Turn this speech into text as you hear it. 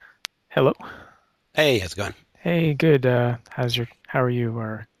Hello. Hey, how's it going? Hey, good. How are you,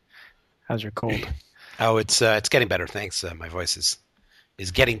 or how's your cold? Oh, it's getting better, thanks. My voice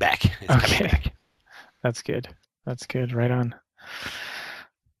is getting back. It's coming Okay, back. that's good. That's good. Right on.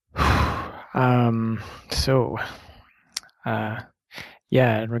 Um, so, uh,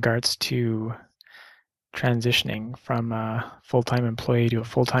 yeah, in regards to transitioning from a full-time employee to a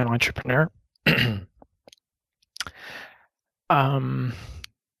full-time entrepreneur, um,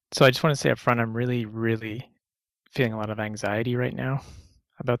 so I just want to say up front, I'm really, really feeling a lot of anxiety right now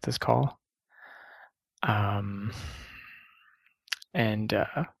about this call. Um, and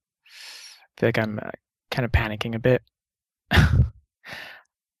I feel like I'm kind of panicking a bit.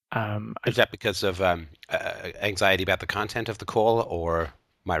 I Is that because of anxiety about the content of the call, or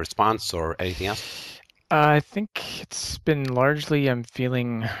my response, or anything else? I think it's been largely I've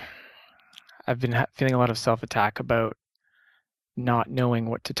been feeling a lot of self-attack about not knowing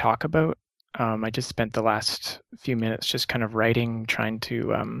what to talk about. I just spent the last few minutes just kind of writing, trying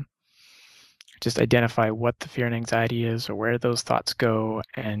to just identify what the fear and anxiety is or where those thoughts go.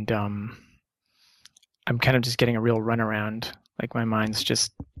 And I'm kind of just getting a real runaround. Like my mind's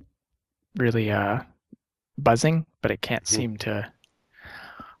just really buzzing, but it can't Mhm. seem to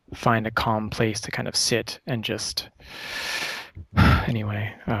find a calm place to kind of sit and just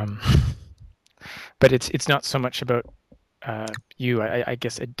anyway. But it's not so much about you. I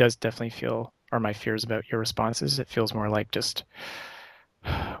guess it does definitely feel, or my fears about your responses. It feels more like just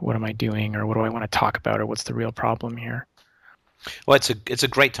what am I doing, or what do I want to talk about, or what's the real problem here? Well, it's a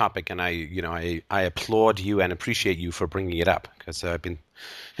great topic, and I applaud you and appreciate you for bringing it up because I've been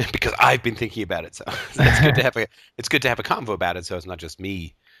because I've been thinking about it. So it's good to have a convo about it. So it's not just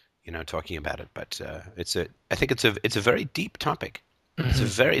me, talking about it, but I think it's a very deep topic. Hmm.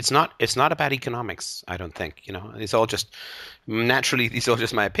 It's not about economics. I don't think, it's all just naturally these are all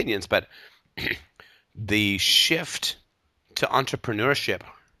just my opinions, but the shift to entrepreneurship,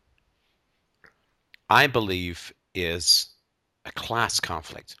 I believe, is a class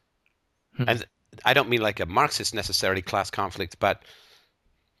conflict. And I don't mean like a Marxist necessarily class conflict, but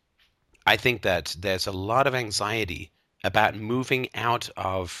I think that there's a lot of anxiety about moving out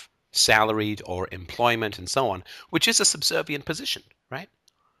of salaried or employment and so on, which is a subservient position, right?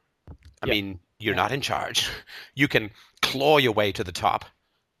 I Yeah, mean, you're yeah, not in charge. You can claw your way to the top,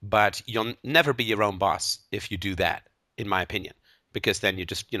 but you'll never be your own boss if you do that, in my opinion, because then you're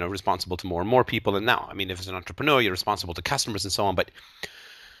just, responsible to more and more people. And now, I mean, if it's an entrepreneur, you're responsible to customers and so on, but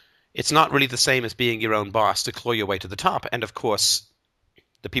it's not really the same as being your own boss to claw your way to the top. And of course,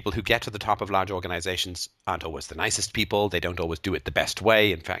 the people who get to the top of large organizations aren't always the nicest people. They don't always do it the best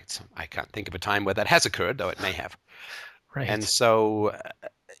way. In fact, I can't think of a time where that has occurred, though it may have. And right. so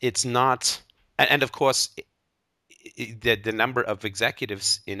it's not, and of course, the number of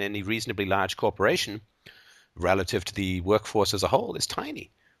executives in any reasonably large corporation relative to the workforce as a whole is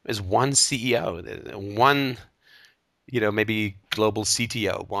tiny. There's one CEO, one, maybe global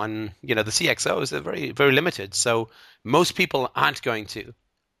CTO, one, the CXOs are very, very limited. So most people aren't going to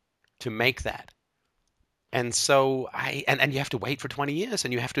make that. And so and you have to wait for 20 years,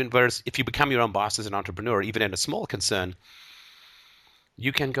 and you have to invest. If you become your own boss as an entrepreneur, even in a small concern,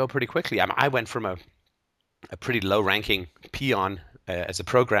 you can go pretty quickly. I went from a pretty low ranking peon as a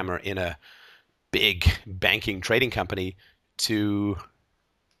programmer in a big banking trading company to,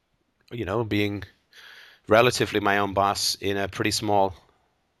 being relatively my own boss in a pretty small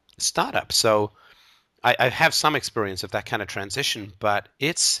startup. So I have some experience of that kind of transition, but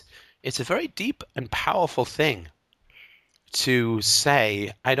it's a very deep and powerful thing to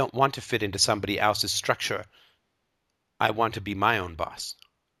say, I don't want to fit into somebody else's structure. I want to be my own boss.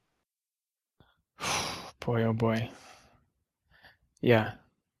 Boy, oh boy. Yeah.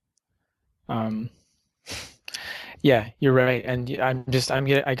 Um, yeah, you're right. And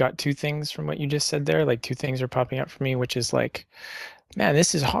I got two things from what you just said there. Like two things are popping up for me, which is like, man,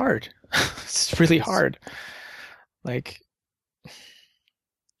 this is hard. It's really Yes. hard. Like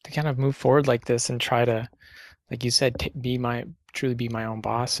to kind of move forward like this and try to, like you said, truly be my own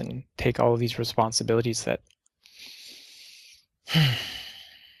boss and take all of these responsibilities that,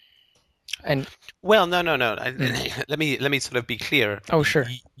 and Well, no, no, no. mm, Let me sort of be clear. oh, sure.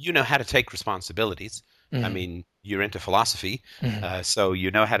 You know how to take responsibilities. I Mm, mean, you're into philosophy, mm, so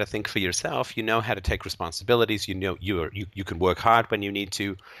you know how to think for yourself. You know how to take responsibilities. You know you can work hard when you need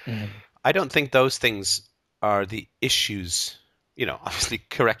to. mm, I don't think those things are the issues. Obviously,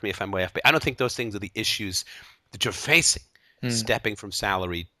 correct me if I'm way off, but I don't think those things are the issues that you're facing mm, stepping from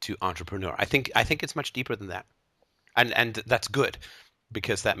salary to entrepreneur. I think it's much deeper than that, and that's good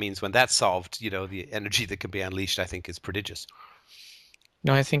because that means when that's solved, the energy that can be unleashed, I think, is prodigious.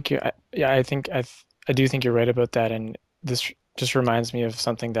 No, I think yeah, I do think you're right about that. And this just reminds me of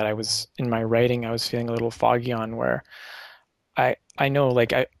something that I was in my writing, I was feeling a little foggy on where I know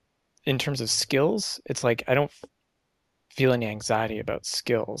like in terms of skills, it's like I don't feel any anxiety about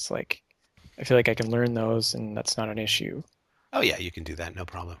skills. Like I feel like I can learn those and that's not an issue. Oh yeah, you can do that, no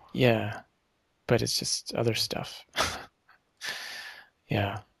problem. Yeah, but it's just other stuff.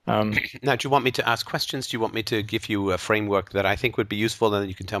 Yeah. Um, Now, do you want me to ask questions? Do you want me to give you a framework that I think would be useful, and then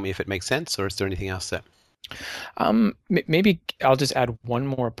you can tell me if it makes sense, or is there anything else that? maybe I'll just add one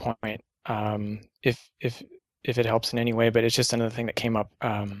more point, if it helps in any way. But it's just another thing that came up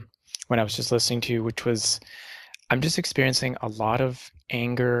when I was just listening to you, which was I'm just experiencing a lot of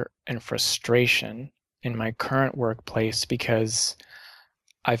anger and frustration in my current workplace because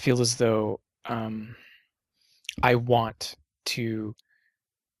I feel as though I want to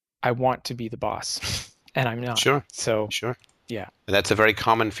I want to be the boss, and I'm not. Sure, So sure. yeah, That's a very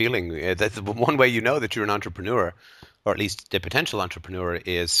common feeling. That's one way you know that you're an entrepreneur, or at least a potential entrepreneur,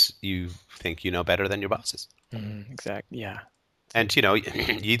 is you think you know better than your bosses. exactly. Yeah, And you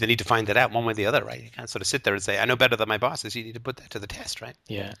either need to find that out one way or the other, right? You can't sort of sit there and say, "I know better than my bosses." You need to put that to the test, right?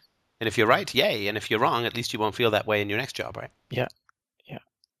 yeah, And if you're right, yay. And if you're wrong, at least you won't feel that way in your next job, right? yeah, yeah,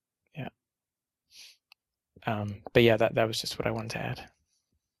 yeah. But yeah, that was just what I wanted to add.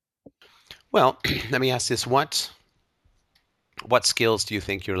 Well, let me ask this: what skills do you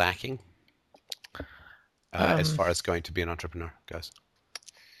think you're lacking as Um, far as going to be an entrepreneur goes?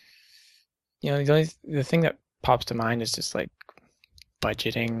 the thing that pops to mind is just like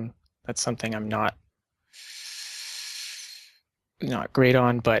budgeting. That's something I'm not great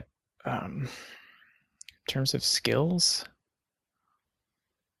on, but in terms of skills,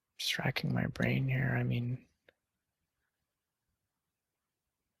 just racking my brain here. I mean,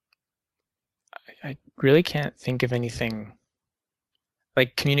 I really can't think of anything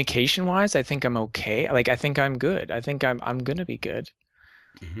like communication wise. I think I'm okay. Like I think I'm good. I think I'm gonna be good.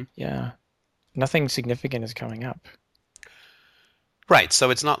 Hmm. Yeah. Nothing significant is coming up. Right. So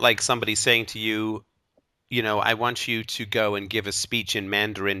it's not like somebody saying to you, I want you to go and give a speech in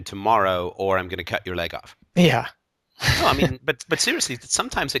Mandarin tomorrow, or I'm going to cut your leg off. Yeah. No, I mean, but seriously,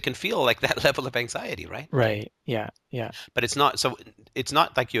 sometimes it can feel like that level of anxiety, right? Right. Yeah. Yeah. But it's not. So it's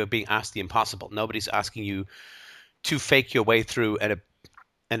not like you're being asked the impossible. Nobody's asking you to fake your way through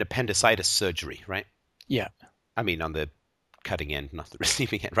an appendicitis surgery, right? Yeah. I mean, on the cutting end, not the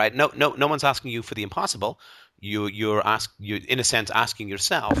receiving end, right? No, no, no one's asking you for the impossible. You're in a sense asking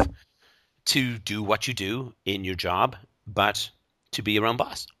yourself to do what you do in your job, but to be your own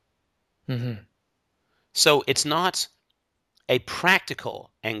boss. Hmm. So it's not a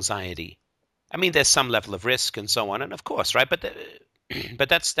practical anxiety. I mean, there's some level of risk and so on, and of course, right? But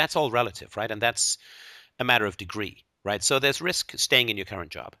that's all relative, right? And that's a matter of degree, right? So there's risk staying in your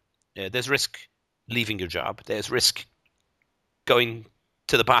current job. There's risk leaving your job. There's risk going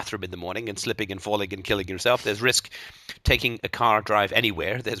to the bathroom in the morning and slipping and falling and killing yourself. There's risk taking a car drive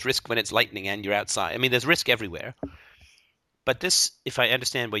anywhere. There's risk when it's lightning and you're outside. I mean, there's risk everywhere. But this, if I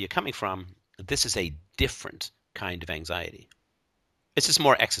understand where you're coming from, this is a different kind of anxiety. It's just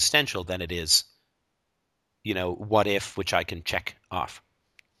more existential than it is, what if, which I can check off.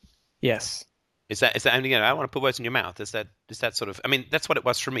 Yes. Is that, and again, I don't want to put words in your mouth. Is that sort of, I mean, that's what it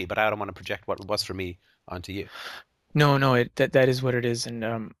was for me, but I don't want to project what it was for me onto you. No, no, that is what it is.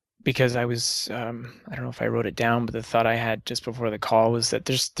 And because I don't know if I wrote it down, but the thought I had just before the call was that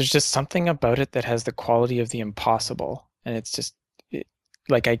there's just something about it that has the quality of the impossible. And it's just it,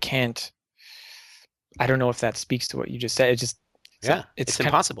 like I don't know if that speaks to what you just said. Yeah, It's it's kind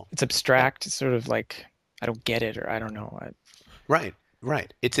of impossible. it's abstract. It's sort of like I don't get it or I don't know. Right,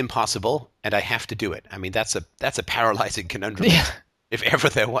 right. It's impossible, and I have to do it. I mean, that's a paralyzing conundrum, Yeah. if ever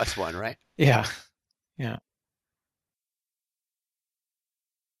there was one, right? Yeah. Yeah.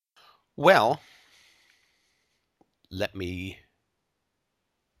 Well, let me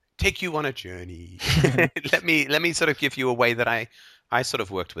take you on a journey. Let me sort of give you a way that I sort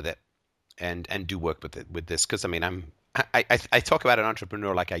of worked with it and do work with it with this because I mean I talk about an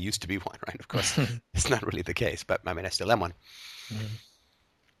entrepreneur like I used to be one, right? Of course, it's not really the case, but I mean I still am one. Mhm.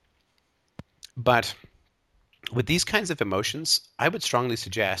 But with these kinds of emotions, I would strongly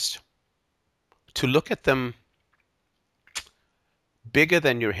suggest to look at them bigger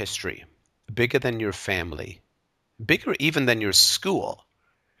than your history, bigger than your family, bigger even than your school,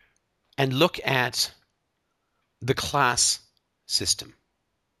 and look at the class system.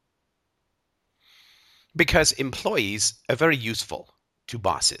 Because employees are very useful to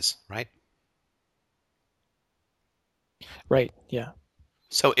bosses, right? Right. Yeah.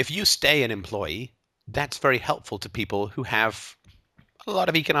 So if you stay an employee, that's very helpful to people who have a lot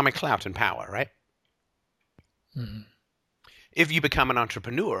of economic clout and power, right? Mhm. If you become an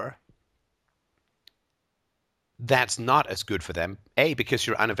entrepreneur, that's not as good for them. A, because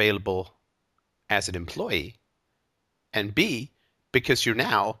you're unavailable as an employee, and B, because you're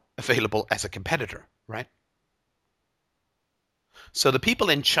now available as a competitor, right? So the people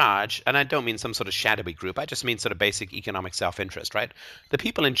in charge, and I don't mean some sort of shadowy group, I just mean sort of basic economic self-interest, right? The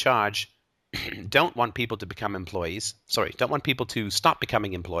people in charge don't want people to become employees, sorry, don't want people to stop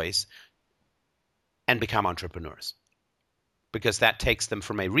becoming employees and become entrepreneurs, because that takes them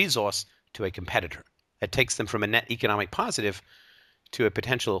from a resource to a competitor. It takes them from a net economic positive to a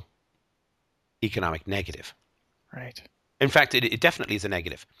potential economic negative. Right. In fact, it definitely is a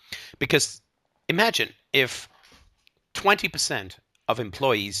negative, because imagine if 20% of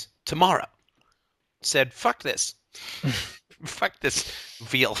employees tomorrow said, fuck this. Fuck this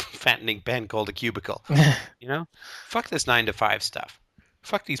veal fattening pen called a cubicle. You know? Fuck this 9 to 5 stuff.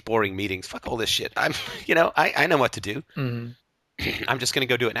 Fuck these boring meetings. Fuck all this shit. I know what to do. Mhm. I'm just going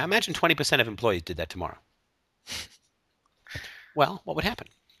to go do it. Now imagine 20% of employees did that tomorrow. Well, what would happen?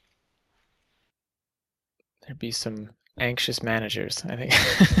 There'd be some anxious managers, I think.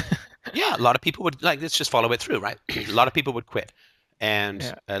 Yeah, a lot of people would, like, let's just follow it through, right? A lot of people would quit. And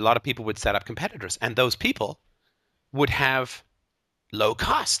Yeah. a lot of people would set up competitors. And those people would have low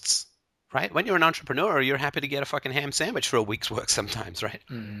costs, right? When you're an entrepreneur, you're happy to get a fucking ham sandwich for a week's work sometimes, right?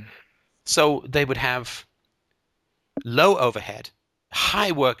 Mhm. So they would have low overhead,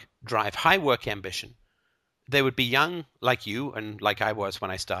 high work drive, high work ambition. They would be young like you and like I was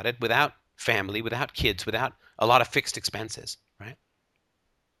when I started, without family, without kids, without a lot of fixed expenses, right?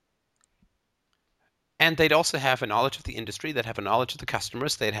 And they'd also have a knowledge of the industry, they'd have a knowledge of the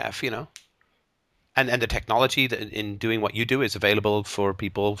customers, they'd have, and the technology that in doing what you do is available for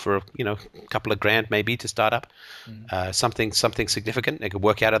people for, a couple of grand maybe to start up. Mhm. Something significant. They could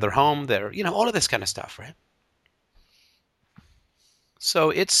work out of their home. They're, all of this kind of stuff, right?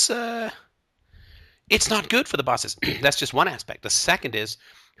 So it's not good for the bosses. That's just one aspect. The second is,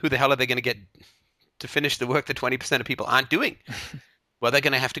 who the hell are they going to get to finish the work that 20% of people aren't doing? Well, they're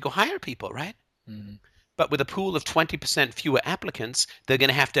going to have to go hire people, right? Mhm. But with a pool of 20% fewer applicants, they're going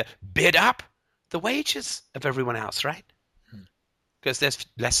to have to bid up the wages of everyone else, right? Mhm. Because there's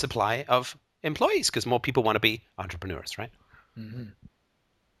less supply of employees, because more people want to be entrepreneurs, right? Mhm.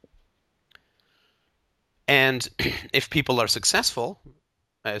 And if people are successful,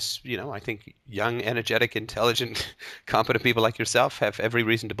 as I think young, energetic, intelligent, competent people like yourself have every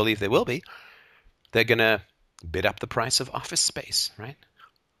reason to believe they will be, they're going to bid up the price of office space, right?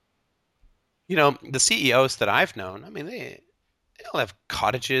 The CEOs that I've known, I mean, they all have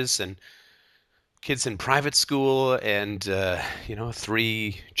cottages and kids in private school and,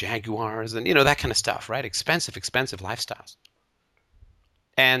 3 Jaguars and, that kind of stuff, right? Expensive lifestyles.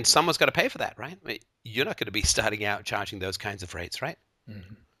 And someone's got to pay for that, right? I mean, you're not going to be starting out charging those kinds of rates, right?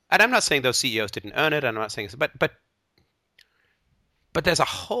 Mhm. And I'm not saying those CEOs didn't earn it. I'm not saying, but there's a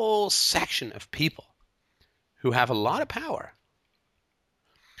whole section of people who have a lot of power,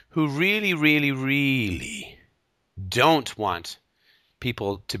 who really, really, really don't want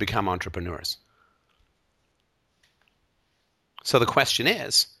people to become entrepreneurs. So the question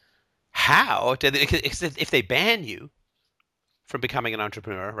is, how do they, if they ban you from becoming an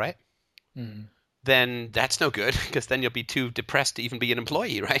entrepreneur, right? Mhm. Then that's no good, because then you'll be too depressed to even be an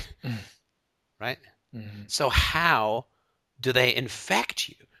employee, right? Mhm. Right? Mhm. So how do they infect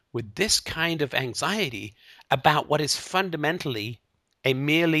you with this kind of anxiety about what is fundamentally a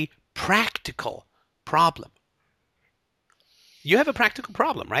merely practical problem? You have a practical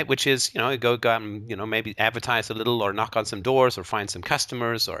problem, right? Which is, go out and, maybe advertise a little or knock on some doors or find some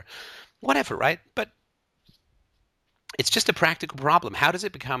customers or whatever, right? But it's just a practical problem. How does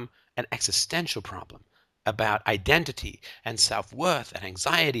it become an existential problem about identity and self-worth and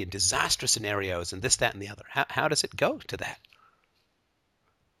anxiety and disaster scenarios and this, that, and the other? How does it go to that?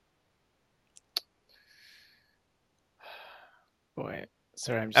 Boy,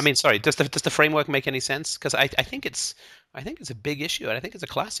 sorry, I'm I just mean, sorry, does the framework make any sense? Because I think it's a big issue, and I think it's a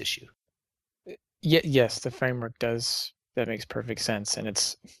class issue. yeah, yes, the framework does. That makes perfect sense, and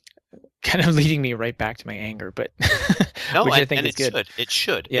it's kind of leading me right back to my anger, but No, which I and, think and is good.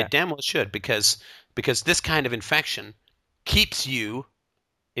 it Yeah. damn well should, because this kind of infection keeps you,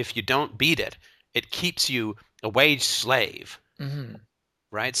 if you don't beat it, it keeps you a wage slave, Mhm.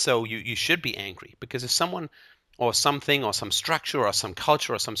 right? So you should be angry, because if someone or something or some structure or some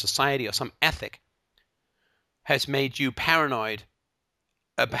culture or some society or some ethic has made you paranoid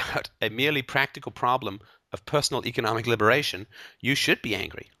about a merely practical problem of personal economic liberation, you should be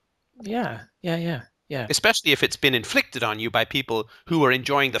angry. Yeah, yeah, yeah, Yeah. especially if it's been inflicted on you by people who are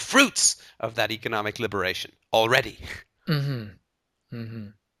enjoying the fruits of that economic liberation already. Mm-hmm. Mm-hmm.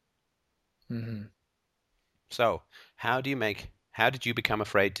 Mm-hmm. So, how did you become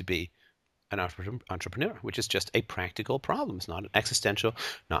afraid to be an entrepreneur, which is just a practical problem? It's not an existential,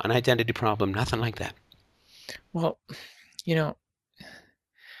 not an identity problem, nothing like that. Well, you know,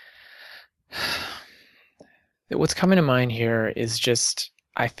 what's coming to mind here is just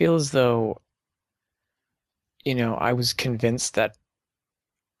I feel as though, I was convinced that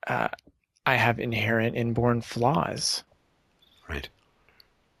uh, I have inherent inborn flaws, Right.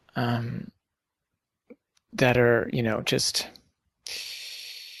 um, that are, just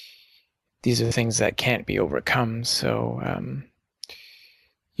these are things that can't be overcome. So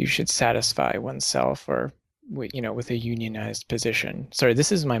you should satisfy oneself, or with a unionized position. Sorry,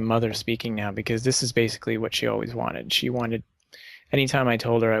 this is my mother speaking now, because this is basically what she always wanted. She wanted, anytime I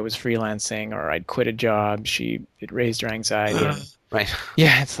told her I was freelancing or I'd quit a job, it raised her anxiety. And Right.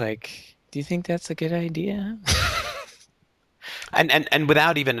 yeah, it's like, do you think that's a good idea? And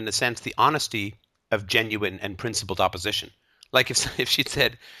without even, in a sense, the honesty of genuine and principled opposition. Like if she'd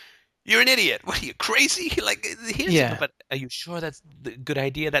said, "You're an idiot. What are you, crazy?" Like, Yeah. but are you sure that's the good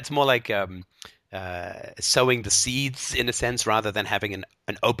idea? That's more like sowing the seeds, in a sense, rather than having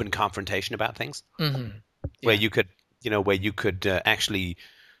an open confrontation about things, Mm-hmm. where Yeah. you could, where you could actually,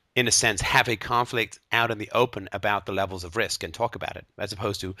 in a sense, have a conflict out in the open about the levels of risk and talk about it, as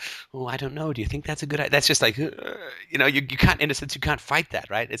opposed to, "Oh, I don't know. Do you think that's a good idea?" That's just like, you can't, in a sense, you can't fight that,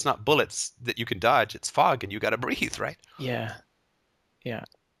 right? It's not bullets that you can dodge. It's fog, and you got to breathe, right? Yeah. Yeah.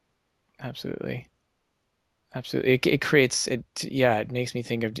 Absolutely. Absolutely. It creates it. Yeah. It makes me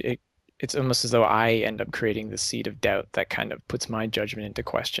think of it. It's almost as though I end up creating the seed of doubt that kind of puts my judgment into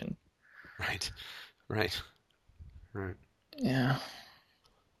question. Right, right, right. Yeah.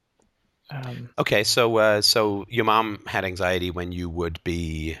 Um, Okay, so your mom had anxiety when you would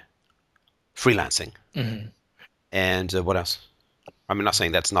be freelancing, mhm. and what else? I'm not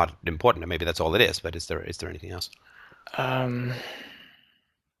saying that's not important, and maybe that's all it is, but is there anything else? Um,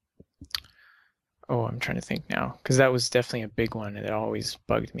 oh, I'm trying to think now, because that was definitely a big one that always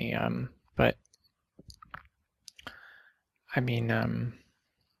bugged me. But I mean,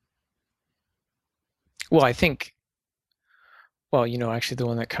 well, I think, well, actually, the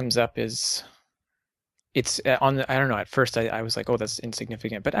one that comes up is it's on the, I don't know. At first, I was like, oh, that's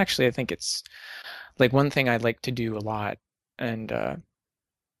insignificant, but actually, I think it's like one thing I like to do a lot, and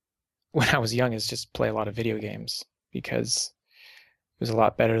when I was young, is just play a lot of video games, because it was a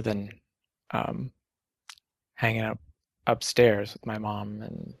lot better than um, hanging out upstairs with my mom.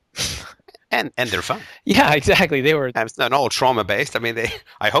 And And they're fun. yeah, exactly. They were. And it's not all trauma based. I mean,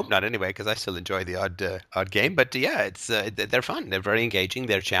 I hope not anyway, because I still enjoy the odd game. But yeah, they're fun. They're very engaging.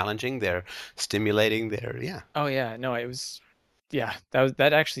 They're challenging. They're stimulating. Yeah. Oh yeah, no, it was. Yeah,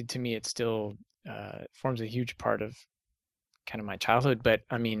 that actually, to me, it still forms a huge part of kind of my childhood. But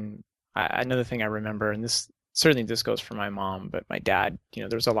I mean, another thing I remember, and this goes for my mom, but my dad,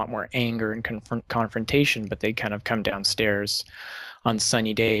 there's a lot more anger and confrontation, but they kind of come downstairs on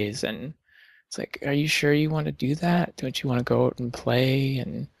sunny days, and it's like, are you sure you want to do that? Don't you want to go out and play?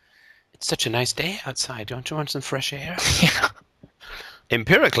 And It's such a nice day outside. Don't you want some fresh air? yeah.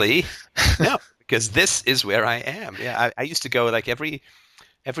 Empirically, no, because this is where I am. Yeah, I used to go like every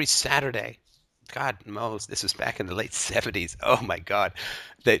Saturday. God knows this was back in the late '70s. Oh my God,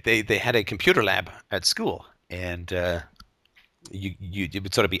 they had a computer lab at school, and you it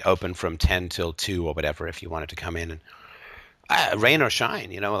would sort of be open from 10 till 2 or whatever if you wanted to come in, and rain or shine,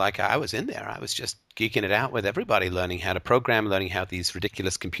 like I was in there. I was just geeking it out with everybody, learning how to program, learning how these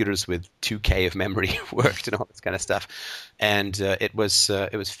ridiculous computers with 2K of memory worked, and all this kind of stuff. And it was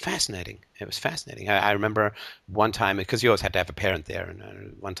fascinating. It was fascinating. I remember one time, because you always had to have a parent there,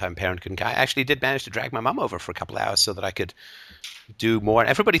 and one time parent couldn't. I actually did manage to drag my mom over for a couple of hours so that I could do more.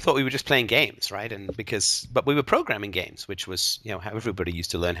 Everybody thought we were just playing games, right? But we were programming games, which was, how everybody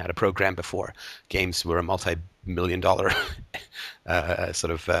used to learn how to program before. Games were a multi-million-dollar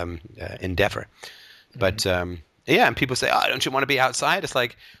sort of endeavor. But yeah, and people say, "Oh, don't you want to be outside?" It's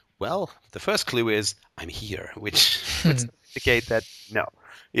like, well, the first clue is I'm here, which would indicate that no.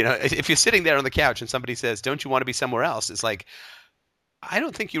 If you're sitting there on the couch and somebody says, "Don't you want to be somewhere else?" It's like, I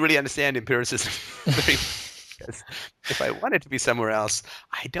don't think you really understand empiricism very well. Because if I wanted to be somewhere else,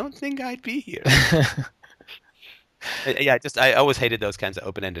 I don't think I'd be here. Yeah, I always hated those kinds of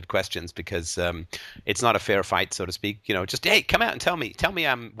open-ended questions, because it's not a fair fight, so to speak. Just, hey, come out and tell me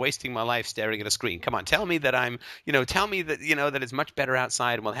I'm wasting my life staring at a screen. Come on, tell me that tell me that that it's much better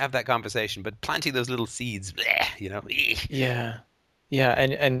outside, and we'll have that conversation. But planting those little seeds, bleh, Yeah. Yeah,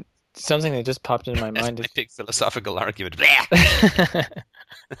 and something that just popped into my That's mind my is big philosophical argument. Blah!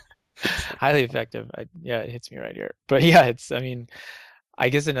 highly effective. Yeah, it hits me right here. But yeah, I mean, I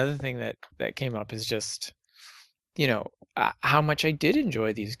guess another thing that came up is just, how much I did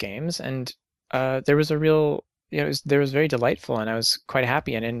enjoy these games, and there was a real, there was very delightful, and I was quite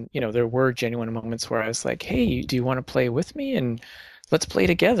happy. And there were genuine moments where I was like, "Hey, do you want to play with me? And let's play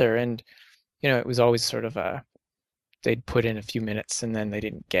together." And it was always sort of they'd put in a few minutes and then they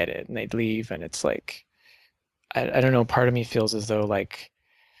didn't get it and they'd leave, and it's like, I don't know. Part of me feels as though like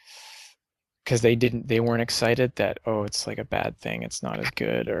because they weren't excited that, oh, it's like a bad thing, it's not as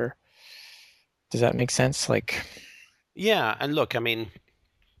good, or does that make sense? Like, Yeah, and look, I mean,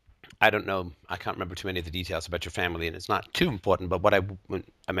 I don't know. I can't remember too many of the details about your family, and it's not too important. But I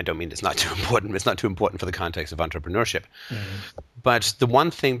don't mean it's not too important. It's not too important for the context of entrepreneurship. mm, But the one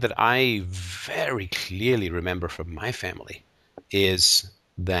thing that I very clearly remember from my family is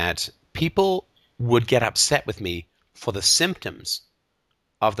that people would get upset with me for the symptoms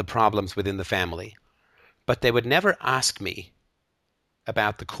of the problems within the family, but they would never ask me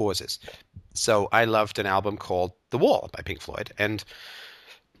about the causes. So I loved an album called The Wall by Pink Floyd, and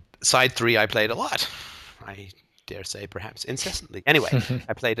side three I played a lot. I dare say perhaps incessantly. Anyway,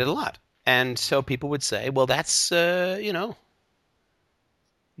 I played it a lot. And so people would say, well, that's,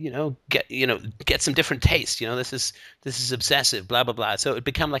 get some different taste. This is obsessive, blah, blah, blah. So it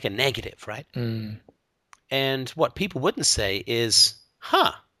become like a negative, right? mm, And what people wouldn't say is,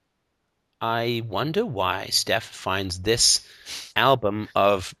 huh, I wonder why Steph finds this album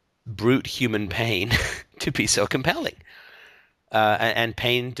of brute human pain to be so compelling. And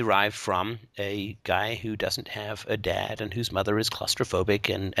pain derived from a guy who doesn't have a dad and whose mother is claustrophobic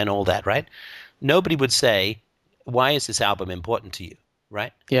and all that, right? Nobody would say, why is this album important to you,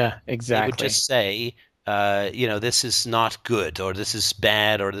 right? yeah, They would exactly. just say, this is not good, or this is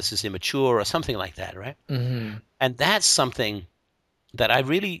bad, or this is immature, or something like that, right? Hmm. And that's something that I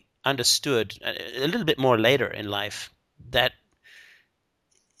really understood a little bit more later in life, that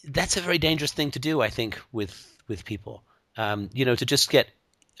that's a very dangerous thing to do, I think, with people. To just get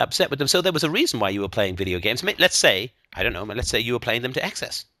upset with them. So there was a reason why you were playing video games. Let's say, I don't know, let's say you were playing them to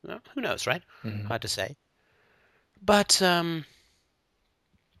excess. Well, who knows, right? Hmm. Hard to say. But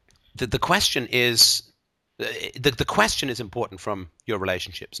the question is, the question is important from your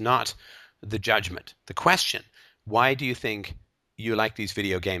relationships, not the judgment. The question: why do you think you like these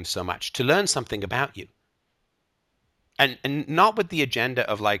video games so much? To learn something about you, and not with the agenda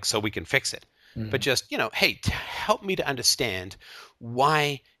of like, so we can fix it, but Hmm. just, hey, help me to understand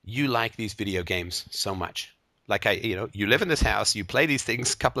why you like these video games so much. Like, you live in this house, you play these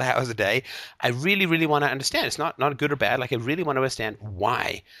things a couple of hours a day. I really, really want to understand. It's not good or bad. Like, I really want to understand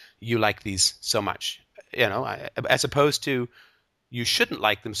why you like these so much. As opposed to, you shouldn't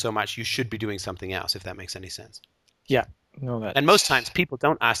like them so much. You should be doing something else, if that makes any sense. Yeah, no, And most times, people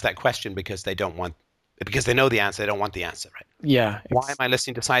don't ask that question because because they know the answer. They don't want the answer, right? yeah, Why am I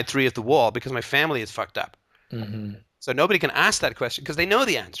listening to side three of The Wall? Because my family is fucked up. hmm, So nobody can ask that question because they know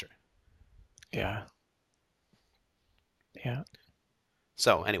the answer. yeah, yeah,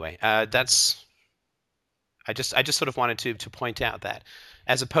 So anyway, that's I just sort of wanted to point out that,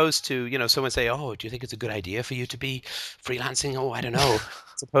 as opposed to, someone say, oh, do you think it's a good idea for you to be freelancing? Oh, I don't know.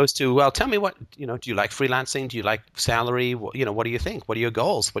 As opposed to, well, tell me what, do you like freelancing? Do you like salary? What do you think? What are your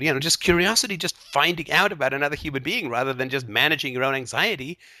goals? Just curiosity, just finding out about another human being rather than just managing your own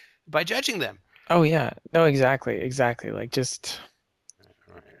anxiety by judging them. oh yeah, no, exactly. Like, just,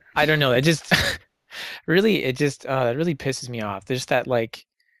 I don't know. It just really, it really pisses me off. There's that, like,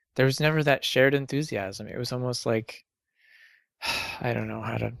 there was never that shared enthusiasm. It was almost like, I don't know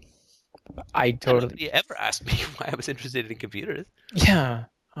how to. I And totally, nobody ever asked me why I was interested in computers. yeah.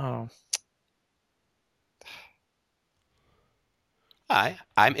 Oh,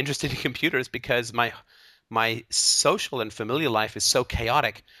 I'm interested in computers because my social and familiar life is so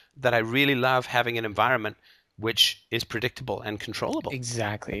chaotic that I really love having an environment which is predictable and controllable.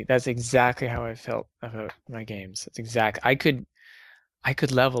 exactly. That's exactly how I felt about my games. It's exact. I could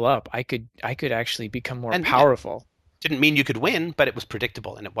level up. I could actually become more And yeah, powerful. didn't mean you could win, but it was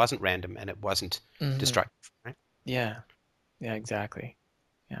predictable and it wasn't random and it wasn't Hmm. destructive. Right? Yeah. Yeah, exactly.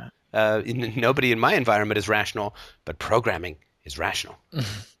 Yeah. Nobody in my environment is rational, but programming is rational.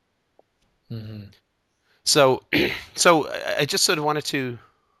 Hmm. So, so I just sort of wanted to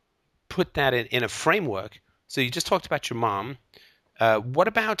put that in a framework. So you just talked about your mom. What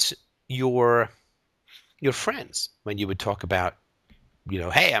about your your friends when you would talk about,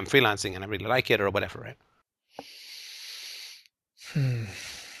 hey, I'm freelancing and I really like it or whatever, right? Hmm.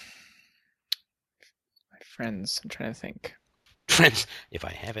 My friends, I'm trying to think. friends if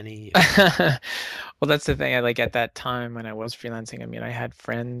I have any. Well, that's the thing. I like at that time when I was freelancing, I mean, I had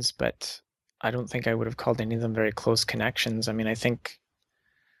friends, but I don't think I would have called any of them very close connections. I mean, I think,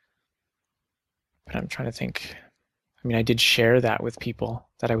 but I'm trying to think. I mean, I did share that with people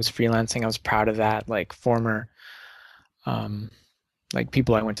that I was freelancing. I was proud of that, like former, um, like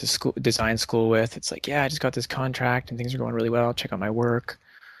people I went to school, design school with. It's like, yeah, I just got this contract and things are going really well. Check out my work.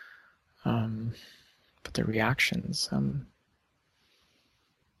 But the reactions,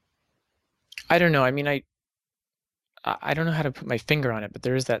 I don't know. I mean, I don't know how to put my finger on it, but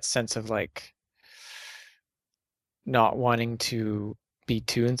there is that sense of like not wanting to be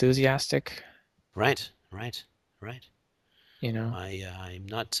too enthusiastic, Right, right, right. you know? I'm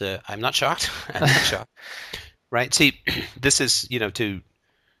not I'm not shocked. I'm not shocked. Right. See, this is, to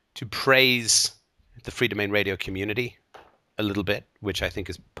praise the Free Domain Radio community a little bit, which I think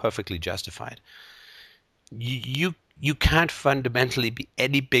is perfectly justified. You can't fundamentally be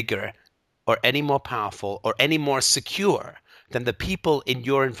any bigger or any more powerful or any more secure than the people in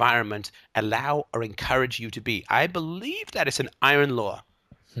your environment allow or encourage you to be. I believe that is an iron law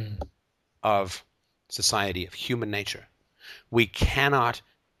Hmm. of society, of human nature. We cannot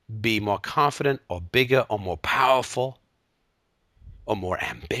be more confident or bigger or more powerful or more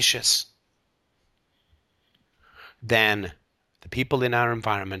ambitious than the people in our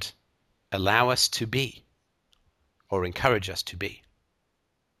environment allow us to be or encourage us to be.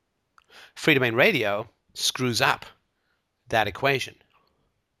 Free Domain Radio screws up that equation.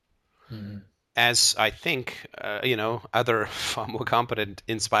 Hmm. As I think, other far more competent,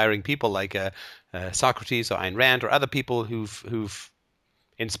 inspiring people like Socrates or Ayn Rand or other people who've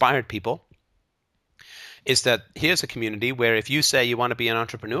inspired people, is that here's a community where if you say you want to be an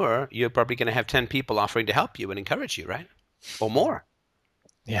entrepreneur, you're probably going to have 10 people offering to help you and encourage you, right? Or more,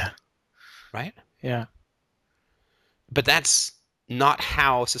 Yeah. right? Yeah. But that's not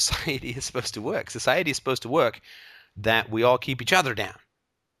how society is supposed to work. Society is supposed to work that we all keep each other down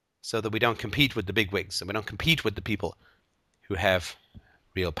so that we don't compete with the bigwigs and we don't compete with the people who have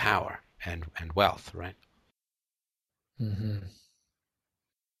real power and wealth, right? Hmm.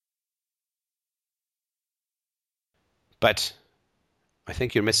 But I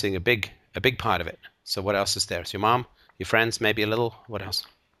think you're missing a big part of it. So what else is there? So your mom, your friends, maybe a little. What else?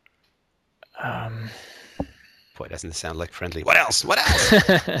 Um, Boy, doesn't sound like friendly. What else? What else?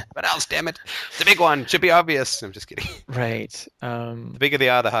 What else? Damn it! The big one should be obvious. I'm just kidding. right. The bigger they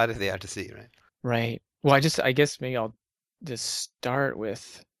are, the harder they are to see, right? Right. Well, I guess maybe I'll just start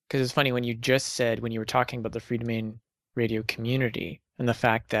with, because it's funny when you just said, when you were talking about the Free Domain Radio community and the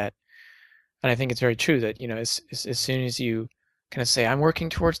fact that, and I think it's very true that, as soon as you kind of say, I'm working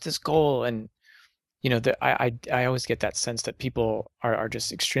towards this goal, and, I always get that sense that people are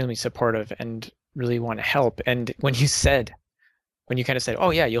just extremely supportive and really want to help. And when you kind of said, oh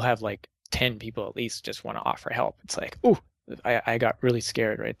yeah, you'll have like 10 people at least just want to offer help, it's like, ooh, I got really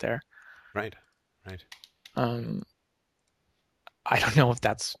scared right there. Right. Right. Um, I don't know if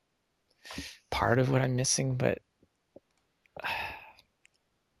that's part of what I'm missing, but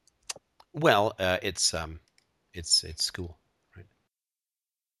Well, it's school, right?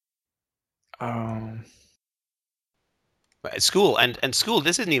 um, School and school.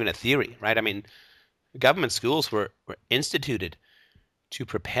 This isn't even a theory, right? I mean, government schools were instituted to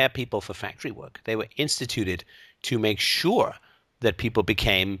prepare people for factory work. They were instituted to make sure that people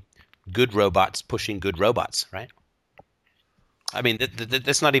became good robots pushing good robots, right? I mean,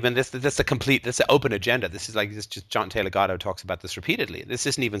 that's not even this. That's a complete. That's an open agenda. This is like this. Just John Taylor Gatto talks about this repeatedly. This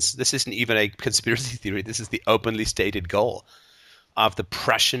isn't even a conspiracy theory. This is the openly stated goal of the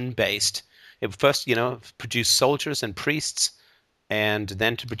Prussian-based. It first, produce soldiers and priests, and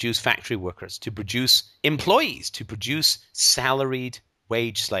then to produce factory workers, to produce employees, to produce salaried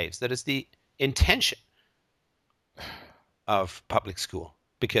wage slaves. That is the intention of public school,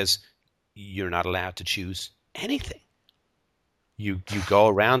 because you're not allowed to choose anything. You go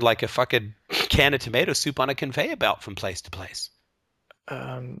around like a fucking can of tomato soup on a conveyor belt from place to place.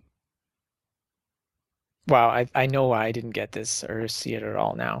 um, wow, I know why I didn't get this or see it at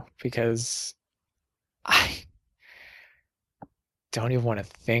all now because I don't even want to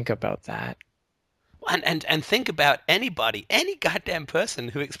think about that. And think about anybody, any goddamn person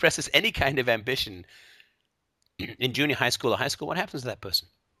who expresses any kind of ambition in junior high school or high school. What happens to that person?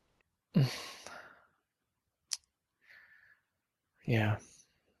 Yeah.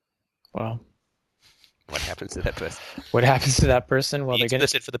 Well, What happens to that person? what happens to that person? Well, Be they're gonna.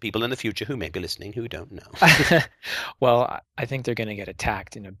 explicit for the people in the future who may be listening who don't know. Well, I think they're gonna get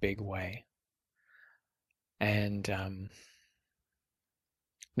attacked in a big way, and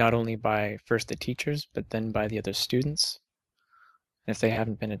not only by first the teachers, but then by the other students. if they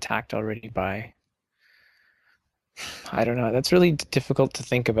haven't been attacked already by, I don't know. That's really difficult to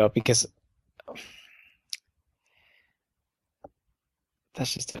think about because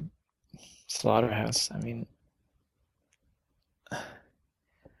that's just a slaughterhouse.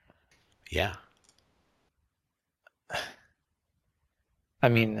 Yeah. I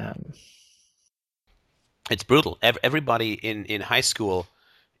mean, It's brutal. Everybody in high school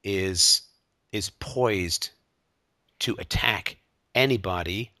is poised to attack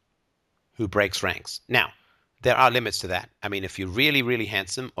anybody who breaks ranks. Now, there are limits to that. I mean, if you're really, really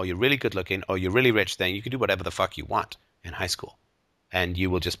handsome, or you're really good looking, or you're really rich, then you can do whatever the fuck you want in high school. And you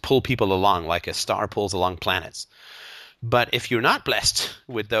will just pull people along like a star pulls along planets. But if you're not blessed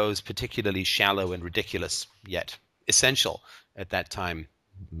with those particularly shallow and ridiculous, yet essential at that time,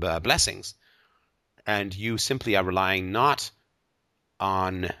 blessings, and you simply are relying not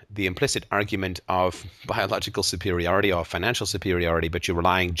on the implicit argument of biological superiority or financial superiority, but you're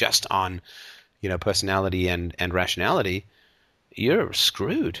relying just on, personality and rationality, you're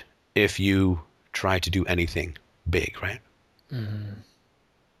screwed if you try to do anything big, right? mm-hmm.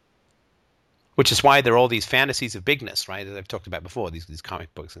 Which is why there are all these fantasies of bigness, right? That I've talked about before, these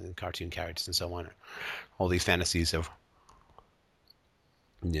comic books and cartoon characters and so on. All these fantasies of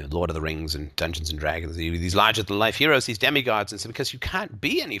Lord of the Rings and Dungeons and Dragons, these larger-than-life heroes, these demigods, and so because you can't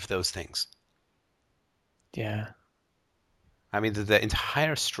be any of those things. Yeah. I mean, the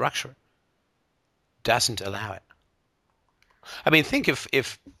entire structure doesn't allow it. I mean, think if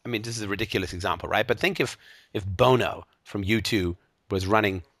I mean, this is a ridiculous example, right? But think if Bono from U2 was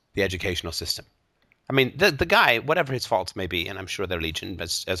running the educational system. I mean, the guy, whatever his faults may be, and I'm sure they're legion,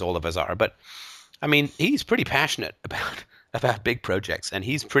 as all of us are, but I mean, he's pretty passionate about big projects, and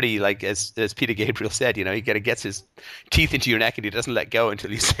he's pretty, like, as Peter Gabriel said, he kind of gets his teeth into your neck and he doesn't let go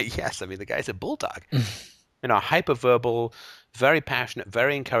until you say yes. I mean, the guy's a bulldog, hyperverbal, very passionate,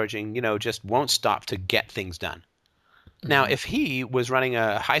 very encouraging, just won't stop to get things done. Now, if he was running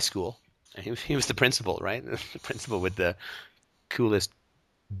a high school, he was the principal, right? The principal with the coolest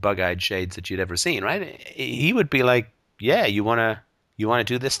bug-eyed shades that you'd ever seen, right? He would be like, yeah, you want to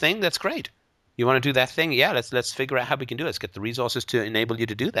do this thing? That's great. You want to do that thing? Yeah, let's figure out how we can do it. Let's get the resources to enable you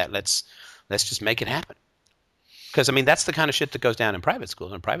to do that. Let's just make it happen. Because, I mean, that's the kind of shit that goes down in private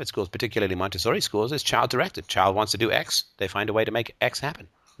schools. And private schools, particularly Montessori schools, is child-directed. Child wants to do X. They find a way to make X happen.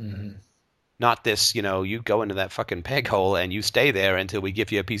 Mm-hmm. Not this, you go into that fucking peg hole and you stay there until we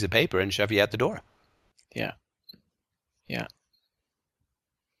give you a piece of paper and shove you out the door. Yeah. Yeah.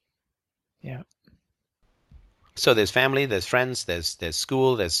 Yeah. So there's family, there's friends, there's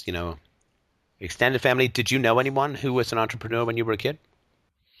school, there's, extended family. Did you know anyone who was an entrepreneur when you were a kid?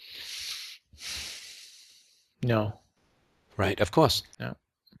 No. Right, of course. No.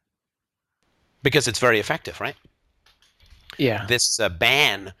 Because it's very effective, right? Yeah. This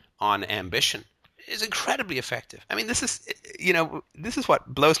ban on ambition is incredibly effective. I mean, this is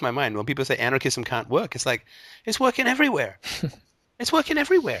what blows my mind when people say anarchism can't work. It's like, it's working everywhere. It's working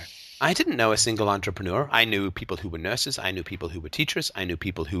everywhere. I didn't know a single entrepreneur. I knew people who were nurses. I knew people who were teachers. I knew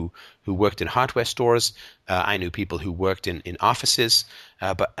people who worked in hardware stores. I knew people who worked in offices.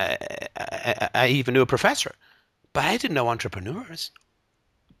 But I even knew a professor. But I didn't know entrepreneurs.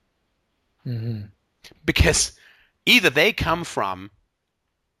 Mm-hmm. Because either they come from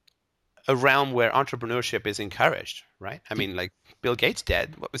a realm where entrepreneurship is encouraged, right? I mean, like Bill Gates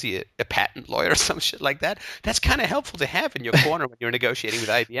did. What was he, a patent lawyer or some shit like that? That's kind of helpful to have in your corner when you're negotiating with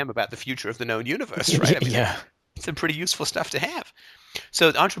IBM about the future of the known universe, right? I mean, yeah. It's some pretty useful stuff to have.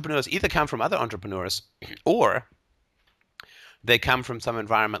 So entrepreneurs either come from other entrepreneurs or they come from some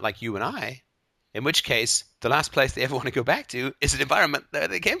environment like you and I, in which case the last place they ever want to go back to is an environment that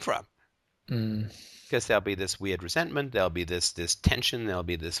they came from. Because there'll be this weird resentment, there'll be this tension, there'll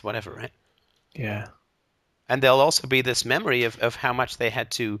be this whatever, right? Yeah. And there'll also be this memory of how much they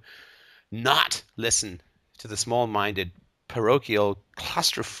had to not listen to the small-minded, parochial,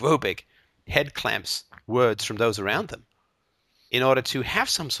 claustrophobic, head clamps words from those around them in order to have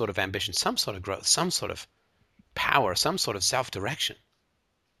some sort of ambition, some sort of growth, some sort of power, some sort of self-direction.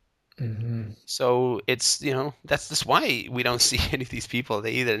 Mm-hmm. So it's, that's why we don't see any of these people.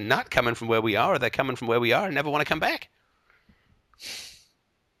 They're either not coming from where we are or they're coming from where we are and never want to come back.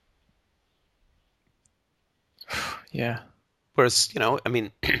 Yeah. Whereas, I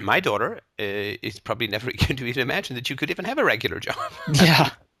mean, my daughter is probably never going to even imagine that you could even have a regular job. Yeah.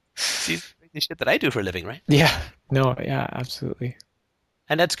 She's the shit that I do for a living, right? Yeah. No, yeah, absolutely.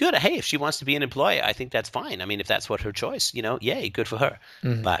 And that's good. Hey, if she wants to be an employee, I think that's fine. I mean, if that's what her choice, yay, good for her.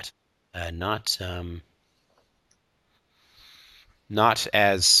 Mm-hmm. But not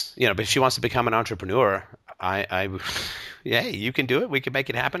as, but if she wants to become an entrepreneur, yeah, you can do it. We can make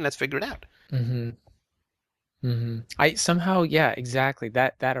it happen. Let's figure it out. Hmm. Hmm. I somehow, yeah, exactly.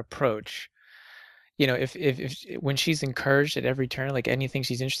 That approach, if when she's encouraged at every turn, like anything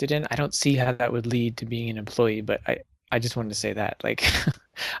she's interested in, I don't see how that would lead to being an employee. But I just wanted to say that, like,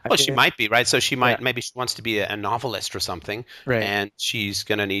 I Well, she feel, might be, right? So she yeah, might, maybe she wants to be a novelist or something, right, and she's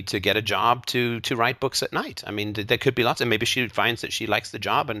going to need to get a job to write books at night. I mean, there could be lots, and maybe she finds that she likes the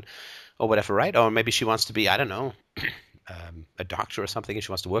job and or whatever, right? Or maybe she wants to be, I don't know, a doctor or something, and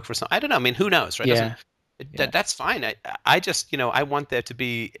she wants to work for some. I don't know. I mean, who knows, right? Doesn't yeah, yeah, that's fine. I just, I want there to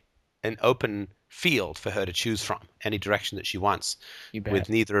be an open field for her to choose from, any direction that she wants, you with bet.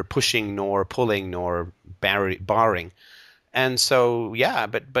 neither pushing nor pulling nor barring. And so, yeah,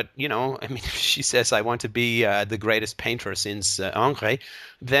 but I mean, if she says I want to be the greatest painter since Ingres,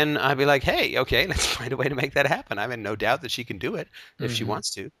 then I'd be like, hey, okay, let's find a way to make that happen. I have no doubt that she can do it if she Hmm. wants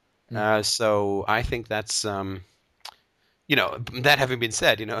to. Hmm. So I think that's that having been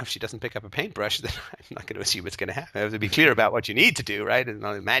said, if she doesn't pick up a paintbrush, then I'm not going to assume it's going to happen. I have to be clear about what you need to do, right? It's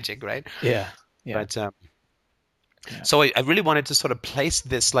not magic, right? Yeah, yeah, But yeah. so I really wanted to sort of place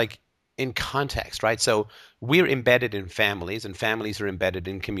this like in context, right? So we're embedded in families, and families are embedded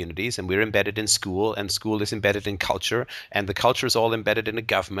in communities, and we're embedded in school, and school is embedded in culture, and the culture is all embedded in a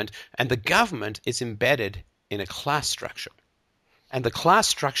government, and the government is embedded in a class structure. And the class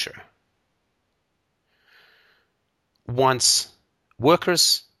structure wants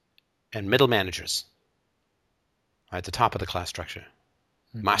workers and middle managers at the top of the class structure,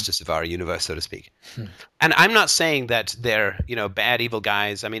 Hmm. masters of our universe, so to speak. Hmm. And I'm not saying that they're, bad, evil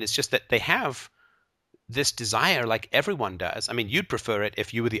guys. I mean, it's just that they have this desire like everyone does. I mean, you'd prefer it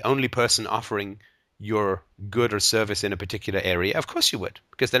if you were the only person offering your good or service in a particular area. Of course you would,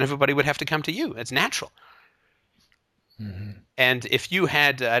 because then everybody would have to come to you. It's natural. Hmm. And if you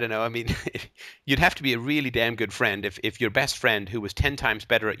had, I don't know, I mean, you'd have to be a really damn good friend if your best friend, who was 10 times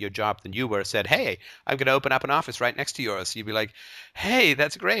better at your job than you were, said, hey, I'm going to open up an office right next to yours. You'd be like, hey,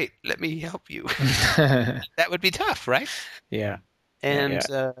 that's great. Let me help you. That would be tough, right? Yeah, yeah, And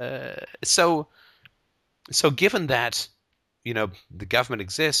yeah. so given that the government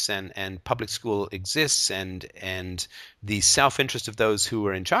exists and public school exists and the self-interest of those who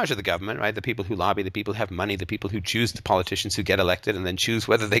are in charge of the government, right? The people who lobby, the people who have money, the people who choose the politicians who get elected and then choose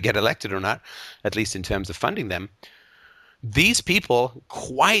whether they get elected or not, at least in terms of funding them. These people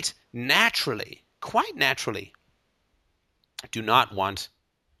quite naturally do not want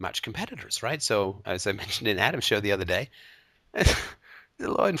much competitors, right? So as I mentioned in Adam's show the other day, the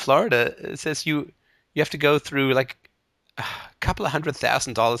law in Florida says you have to go through like a couple of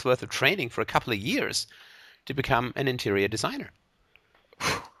 $100,000 worth of training for a couple of years to become an interior designer.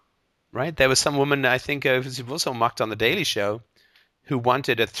 Right? There was some woman, I think, who was also mocked on the Daily Show, who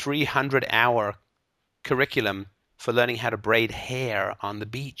wanted a 300-hour curriculum for learning how to braid hair on the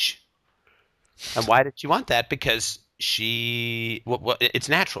beach. And why did she want that? Because it's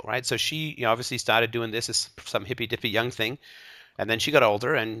natural, right? So she obviously started doing this as some hippy dippy young thing. And then she got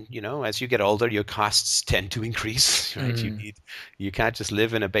older, and as you get older, your costs tend to increase, right? Mm. You can't just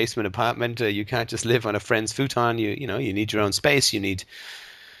live in a basement apartment. You can't just live on a friend's futon. You need your own space. You need,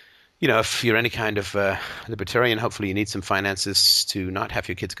 if you're any kind of libertarian, hopefully you need some finances to not have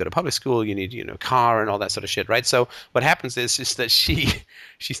your kids go to public school. You need, a car and all that sort of shit, right? So what happens is just that she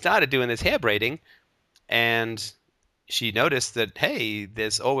started doing this hair braiding, and she noticed that, hey,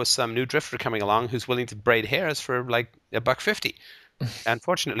 there's always some new drifter coming along who's willing to braid hairs for like $1.50.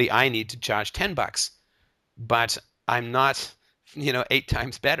 Unfortunately, I need to charge $10, but I'm not, 8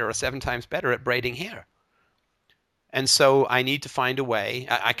 times better or 7 times better at braiding hair. And so I need to find a way.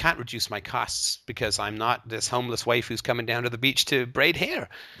 I can't reduce my costs because I'm not this homeless waif who's coming down to the beach to braid hair.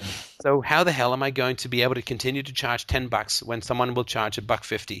 So how the hell am I going to be able to continue to charge $10 when someone will charge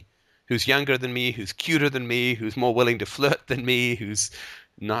 $1.50? Who's younger than me, who's cuter than me, who's more willing to flirt than me, who's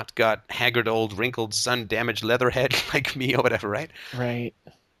not got haggard old wrinkled sun damaged leather head like me or whatever, right? Right,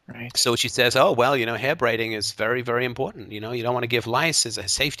 right. So she says, oh, well, hair braiding is very, very important. You don't want to give lice. There's a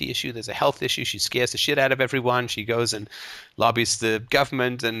safety issue. There's a health issue. She scares the shit out of everyone. She goes and lobbies the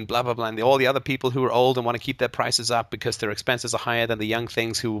government and blah, blah, blah. And all the other people who are old and want to keep their prices up because their expenses are higher than the young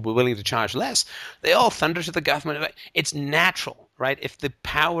things who were willing to charge less. They all thunder to the government. It's natural, right? If the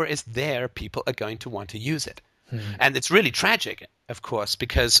power is there, people are going to want to use it. Hmm. And it's really tragic, of course,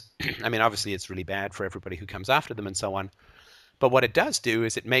 because, I mean, obviously it's really bad for everybody who comes after them and so on. But what it does do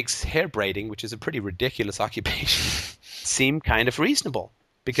is it makes hair braiding, which is a pretty ridiculous occupation, seem kind of reasonable.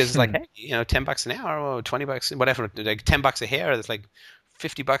 Because it's like, Hmm. hey, $10 an hour or $20, whatever, like $10 a hair, that's like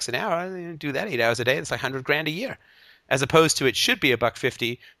 $50 an hour. Do that 8 hours a day. That's like 100 grand a year. as opposed to it should be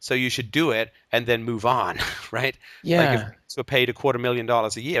 $1.50, so you should do it and then move on, right? Like if Yeah. we're paid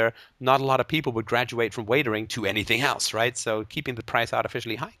 $250,000 a year, not a lot of people would graduate from waitering to anything else, right? So keeping the price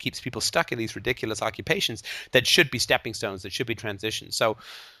artificially high keeps people stuck in these ridiculous occupations that should be stepping stones, that should be transitions. So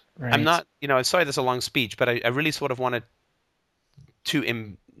I'm Right. not, I'm sorry that's a long speech, but I really sort of wanted to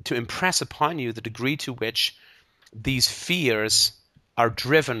impress upon you the degree to which these fears are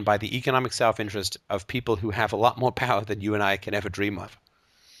driven by the economic self-interest of people who have a lot more power than you and I can ever dream of.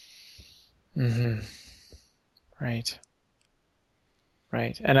 Hmm. Right.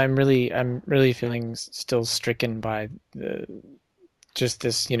 Right. And I'm really feeling still stricken by just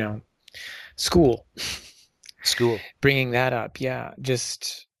this, school, School. bringing that up. Yeah.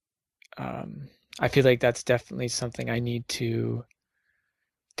 Just, um, I feel like that's definitely something I need to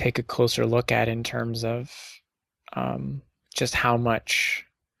take a closer look at in terms of, um, just how much,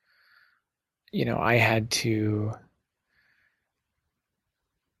 I had to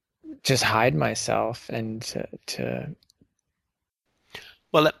just hide myself and to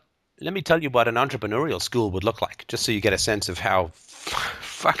Well, let me tell you what an entrepreneurial school would look like, just so you get a sense of how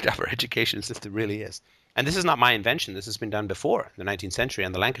fucked up our education system really is. And this is not my invention. This has been done before in the 19th century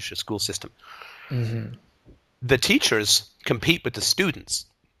in the Lancashire school system. Mhm. The teachers compete with the students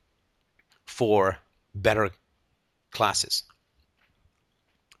for better classes,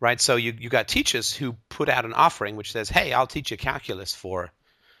 right? So you got teachers who put out an offering which says, "Hey, I'll teach you calculus for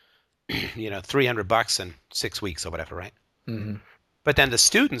 $300 in 6 weeks or whatever," right? Mhm. But then the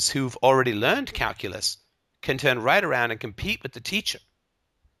students who've already learned calculus can turn right around and compete with the teacher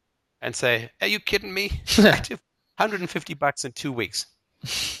and say, "Are you kidding me? I do $150 in 2 weeks.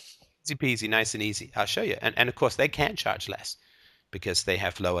 Easy peasy, nice and easy. I'll show you." And of course, they can charge less because they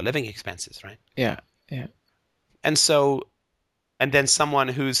have lower living expenses, right? Yeah. Yeah. And so, and then someone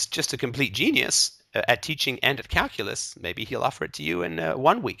who's just a complete genius at teaching and at calculus, maybe he'll offer it to you in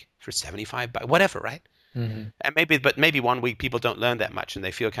 1 week for 75 bucks, whatever, right? Mhm. And maybe 1 week people don't learn that much and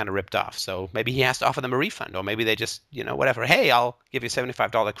they feel kind of ripped off. So maybe he has to offer them a refund, or maybe they just, whatever. Hey, I'll give you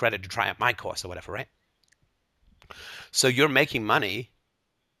 $75 credit to try out my course or whatever, right? So you're making money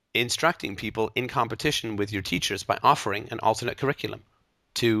instructing people in competition with your teachers by offering an alternate curriculum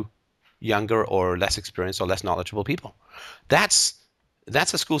to younger or less experienced or less knowledgeable people. That's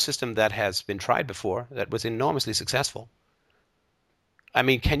that's a school system that has been tried before that was enormously successful. I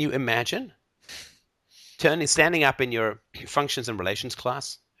mean, can you imagine standing up in your functions and relations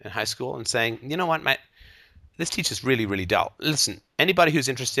class in high school and saying, "You know what, this teacher's really, really dull. Listen, anybody who's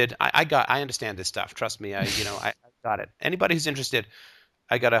interested, I understand this stuff. Trust me, I got it. Anybody who's interested,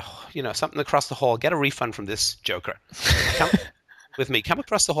 I got something across the hall. Get a refund from this joker. Come with me. Come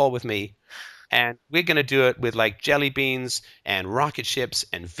across the hall with me, and we're going to do it with like jelly beans and rocket ships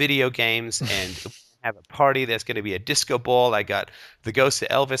and video games and have a party. There's going to be a disco ball. I got the Ghost of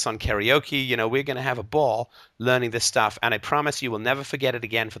Elvis on karaoke. We're going to have a ball learning this stuff, and I promise you will never forget it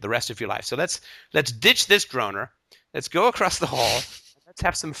again for the rest of your life. So let's ditch this droner. Let's go across the hall. Let's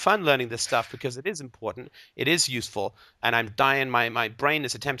have some fun learning this stuff because it is important. It is useful, and I'm dying. My brain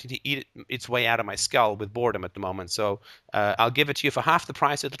is attempting to eat its way out of my skull with boredom at the moment. So I'll give it to you for half the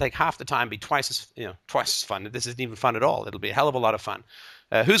price. It'll take half the time, be twice as fun. This isn't even fun at all. It'll be a hell of a lot of fun.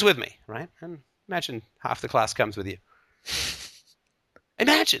 Who's with me, right? And imagine half the class comes with you.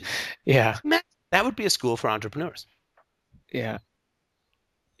 Imagine. Yeah. That would be a school for entrepreneurs. Yeah.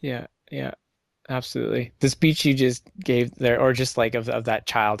 Yeah. Yeah. Absolutely. The speech you just gave there, or just like of that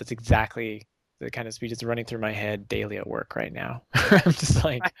child, it's exactly the kind of speech that's running through my head daily at work right now. I'm just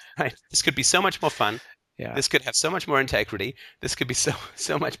like, Right. This could be so much more fun. yeah. This could have so much more integrity. This could be so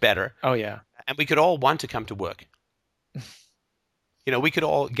much better. Oh yeah. And we could all want to come to work. We could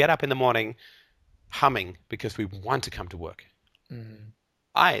all get up in the morning humming because we want to come to work. Mhm.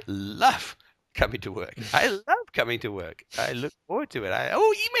 I love coming to work. I love coming to work. I look forward to it.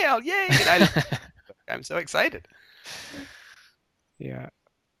 Email, yay! And I'm so excited. Yeah.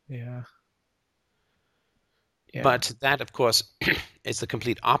 Yeah. Yeah. But that, of course, is the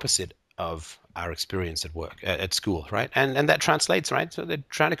complete opposite of our experience at work, at school, right? And that translates, right? So they're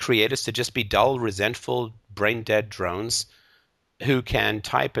trying to create us to just be dull, resentful, brain-dead drones who can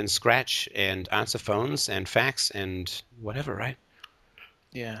type and scratch and answer phones and fax and whatever, right?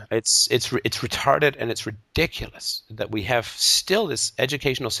 Yeah. It's retarded and it's ridiculous that we have still this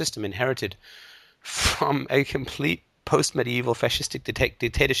educational system inherited from a complete post-medieval fascistic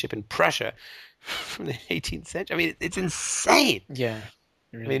dictatorship in Prussia from the 18th century. I mean, it's insane. Yeah. It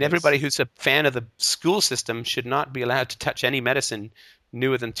I really mean, is. everybody who's a fan of the school system should not be allowed to touch any medicine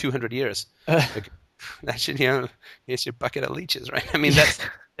newer than 200 years. That should, here's your bucket of leeches, right? I mean, that's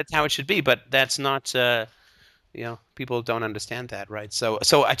how it should be, but that's not People don't understand that, right? So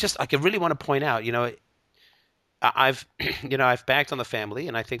I really want to point out, I've I've bagged on the family,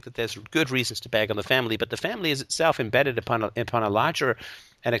 and I think that there's good reasons to bag on the family, but the family is itself embedded upon a larger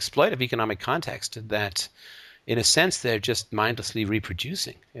and exploitive economic context that, in a sense, they're just mindlessly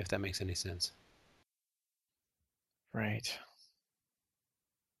reproducing, if that makes any sense. Right.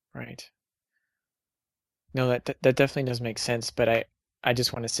 Right. No, that definitely does make sense, but I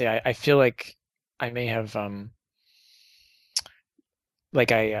just want to say I feel like I may have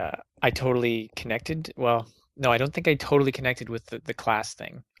like I totally connected. Well, no, I don't think I totally connected with the class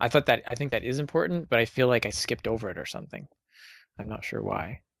thing. I think that is important, but I feel like I skipped over it or something. I'm not sure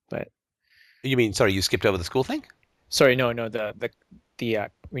why, but You mean, sorry, you skipped over the school thing? sorry, no, the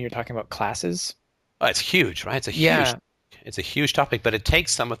when you're talking about classes. Oh, it's huge, right? Yeah, It's a huge topic, but it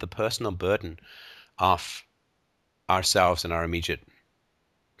takes some of the personal burden off ourselves and our immediate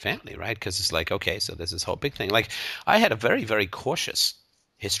family, right? Because it's like, okay, so there's this whole big thing. Like, I had a very, very cautious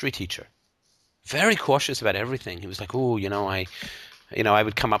history teacher, very cautious about everything. He was like, oh, I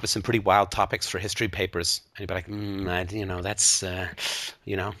would come up with some pretty wild topics for history papers, and he'd be like, that's,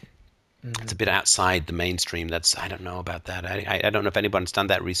 you know, it's a hmm bit outside the mainstream. I don't know about that. I don't know if anyone's done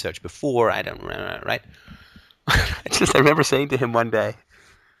that research before. I don't, right? I remember saying to him one day,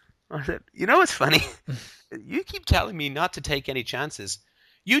 I said, you know what's funny? You keep telling me not to take any chances.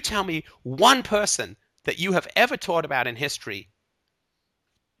 You tell me one person that you have ever taught about in history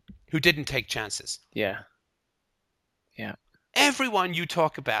who didn't take chances. Yeah, yeah. Everyone you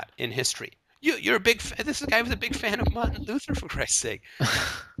talk about in history. You're a big. This guy was a big fan of Martin Luther, for Christ's sake.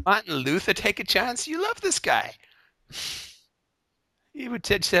 Martin Luther take a chance. You love this guy. He would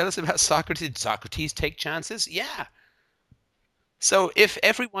tell us about Socrates. Did Socrates take chances? Yeah. So if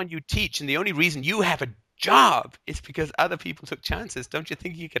everyone you teach, and the only reason you have a job is because other people took chances, don't you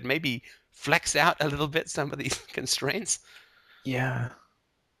think you could maybe flex out a little bit some of these constraints? Yeah,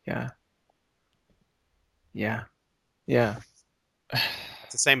 yeah, yeah, yeah.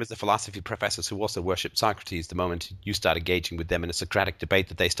 It's the same as the philosophy professors who also worship Socrates. The moment you start engaging with them in a Socratic debate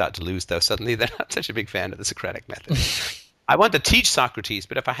that they start to lose, though, suddenly they're not such a big fan of the Socratic method. I want to teach Socrates,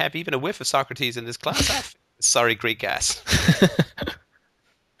 but if I have even a whiff of Socrates in this class, sorry, Greek ass.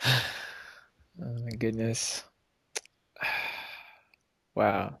 Oh my goodness.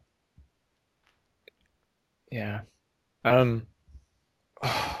 Wow. Yeah. Um.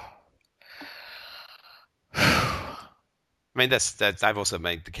 I mean, that's. I've also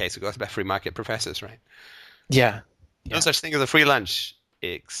made the case, of course, about free market professors, right? Yeah. No Yeah. such thing as a free lunch,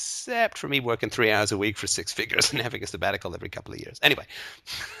 except for me working 3 hours a week for six figures and having a sabbatical every couple of years. Anyway,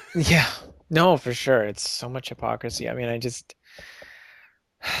 Yeah. No, for sure. It's so much hypocrisy. I mean, I just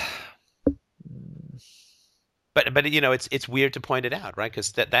but it's weird to point it out, right?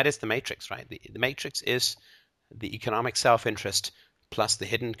 Because that is the matrix, right? The matrix is the economic self-interest plus the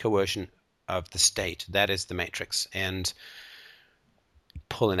hidden coercion of the state. That is the matrix, and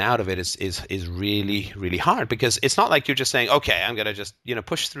pulling out of it is really really hard because it's not like you're just saying, okay, I'm gonna just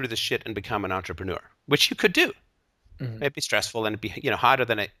push through the shit and become an entrepreneur, which you could do. Mhm. It'd be stressful and it'd be harder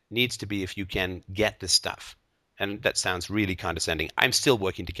than it needs to be if you can get this stuff. And that sounds really condescending. I'm still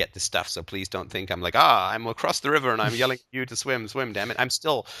working to get this stuff, so please don't think I'm like, I'm across the river and I'm yelling at you to swim, swim, damn it. I'm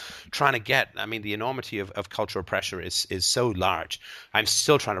still trying to get. I mean, the enormity of cultural pressure is so large. I'm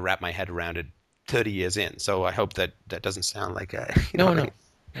still trying to wrap my head around it 30 years in. So I hope that that doesn't sound like a, you know No, what I no. mean?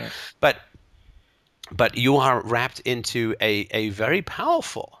 Yeah. But you are wrapped into a very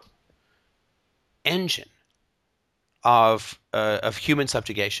powerful engine of human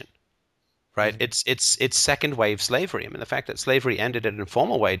subjugation, right? Mhm. It's second wave slavery. I mean, the fact that slavery ended in a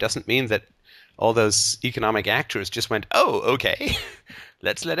formal way doesn't mean that all those economic actors just went, oh, okay,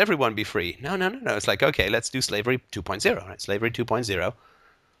 let's let everyone be free. No, no, no, no. It's like, okay, let's do slavery 2.0. Right? Slavery 2.0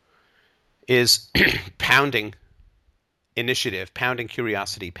 is pounding initiative, pounding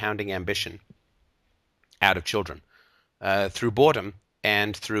curiosity, pounding ambition out of children through boredom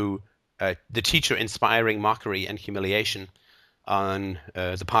and through the teacher inspiring mockery and humiliation on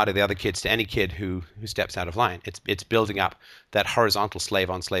the part of the other kids to any kid who steps out of line. It's building up that horizontal slave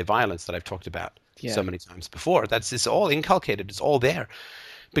on slave violence that I've talked about so Yeah. many times before. It's all inculcated. It's all there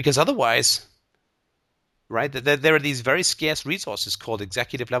because otherwise, right? There are these very scarce resources called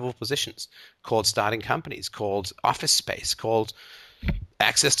executive level positions, called starting companies, called office space, called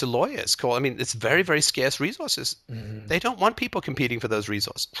access to lawyers. I mean, it's very, very scarce resources. Hmm. They don't want people competing for those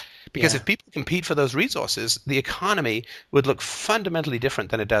resources. Because Yeah. if people compete for those resources, the economy would look fundamentally different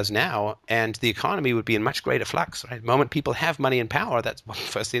than it does now, and the economy would be in much greater flux, right? The moment people have money and power, that's the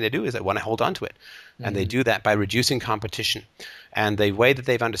first thing they do is they want to hold on to it. And they Hmm. do that by reducing competition. And the way that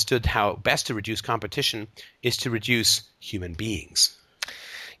they've understood how best to reduce competition is to reduce human beings.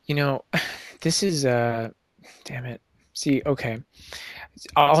 You know, this is damn it. See, okay.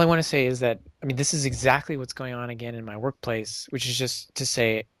 All I want to say is that I mean this is exactly what's going on again in my workplace, which is just to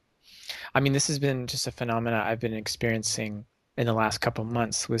say, I mean this has been just a phenomena I've been experiencing in the last couple of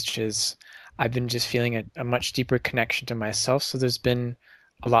months, which is I've been just feeling a much deeper connection to myself. So there's been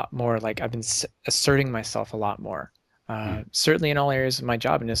a lot more like I've been asserting myself a lot more. Mm. Certainly in all areas of my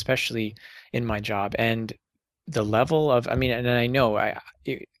job and especially in my job. And the level of, I mean, and I know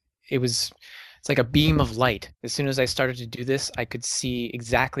it was, it's like a beam of light. As soon as I started to do this, I could see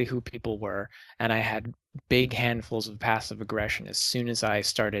exactly who people were, and I had big handfuls of passive aggression as soon as I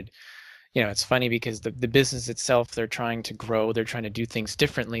started. It's funny because the business itself, they're trying to grow, they're trying to do things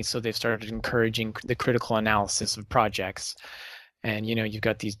differently, so they've started encouraging the critical analysis of projects. And you've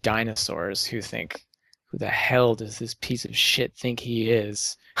got these dinosaurs who think, who the hell does this piece of shit think he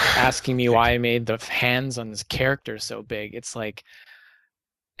is? Asking me why I made the hands on this character so big. It's like,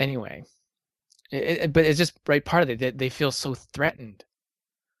 anyway, but it's just right part of it. They feel so threatened.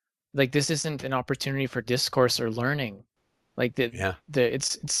 Like this isn't an opportunity for discourse or learning. Like Yeah.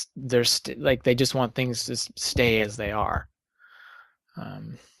 they're like they just want things to stay as they are.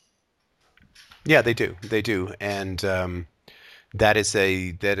 Um, Yeah, they do. They do. And that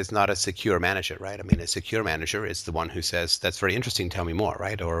is not a secure manager, right? I mean, a secure manager is the one who says, "That's very interesting. Tell me more,"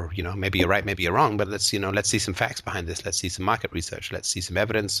 right? Or maybe you're right, maybe you're wrong, but let's see some facts behind this. Let's see some market research. Let's see some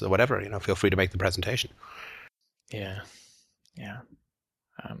evidence or whatever. Feel free to make the presentation. yeah, yeah.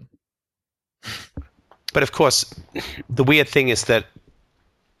 Um, But of course, the weird thing is that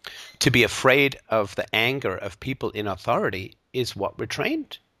to be afraid of the anger of people in authority is what we're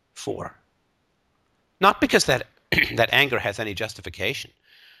trained for. Not because that that anger has any justification,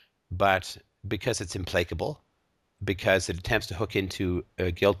 but because it's implacable, because it attempts to hook into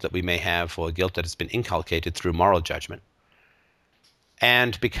a guilt that we may have or a guilt that has been inculcated through moral judgment,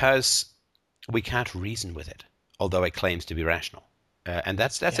 and because we can't reason with it, although it claims to be rational. And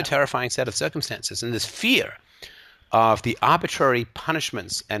that's a yeah, terrifying set of circumstances. And this fear of the arbitrary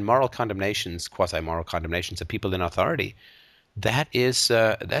punishments and moral condemnations, quasi-moral condemnations of people in authority,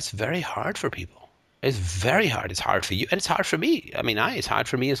 that's very hard for people. It's very hard. It's hard for you, and it's hard for me. I mean, it's hard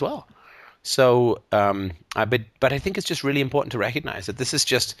for me as well. So, but I think it's just really important to recognize that this is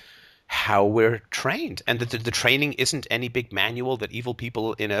just how we're trained, and that the training isn't any big manual that evil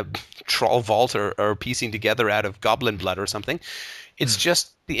people in a troll vault are piecing together out of goblin blood or something. It's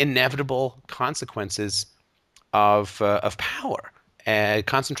just the inevitable consequences of power.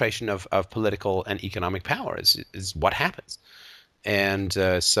 Concentration of political and economic power is what happens. And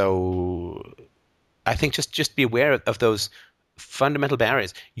so I think just be aware of those fundamental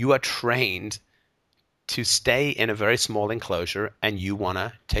barriers. You are trained to stay in a very small enclosure, and you want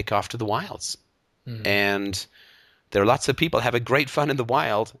to take off to the wilds. mm, And there are lots of people having great fun in the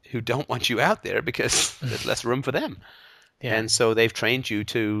wild who don't want you out there because there's less room for them. yeah, And so they've trained you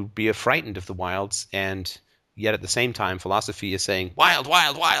to be frightened of the wilds, and yet at the same time, philosophy is saying, wild,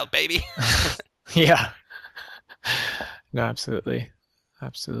 wild, wild, baby. yeah. No, absolutely,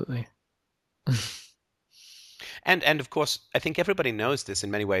 absolutely. And of course, I think everybody knows this in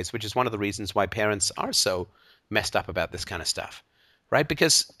many ways, which is one of the reasons why parents are so messed up about this kind of stuff, right?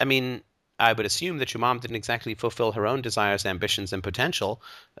 Because, I mean, I would assume that your mom didn't exactly fulfill her own desires, ambitions, and potential.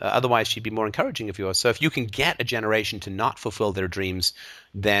 Otherwise, she'd be more encouraging of yours. So if you can get a generation to not fulfill their dreams,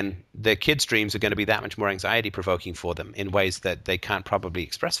 then their kids' dreams are going to be that much more anxiety provoking for them in ways that they can't probably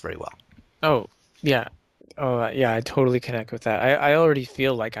express very well. Oh, yeah. Oh, yeah, I totally connect with that. I already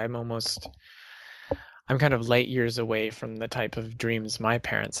feel like I'm kind of light years away from the type of dreams my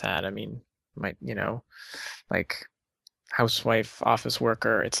parents had. I mean, like housewife, office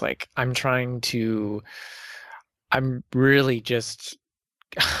worker. It's like I'm really just,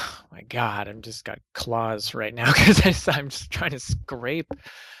 oh my God, I'm just got claws right now because I'm just trying to scrape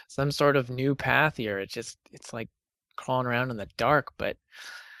some sort of new path here. It's like crawling around in the dark. But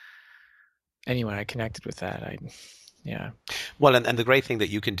anyway, I connected with that. Yeah. Well, and the great thing that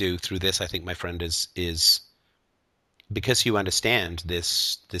you can do through this, I think, my friend, is because you understand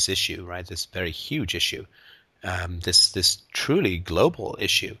this issue, right? This very huge issue, this truly global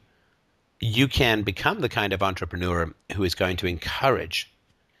issue. You can become the kind of entrepreneur who is going to encourage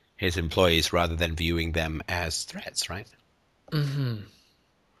his employees rather than viewing them as threats, right? Hmm.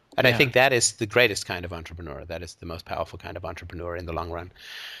 And I Yeah. think that is the greatest kind of entrepreneur. That is the most powerful kind of entrepreneur in the long run.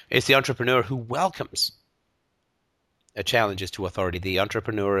 It's the entrepreneur who welcomes challenges to authority, the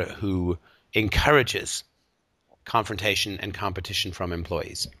entrepreneur who encourages confrontation and competition from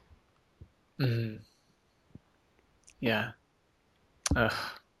employees. Hmm. Yeah. Ugh.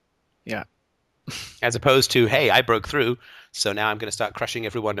 Yeah. As opposed to, hey, I broke through, so now I'm going to start crushing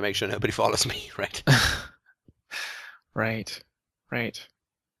everyone to make sure nobody follows me, right? Right. Right.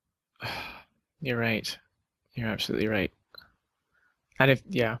 You're right. You're absolutely right. And if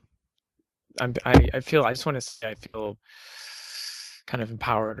yeah, I feel I just want to say I feel kind of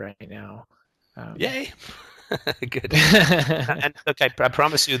empowered right now. Um, Yay. Good. And look, I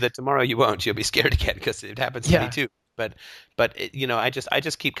promise you that tomorrow you won't. You'll be scared again because it happens to me yeah. too. But I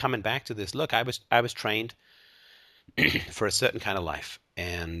just keep coming back to this. Look, I was trained for a certain kind of life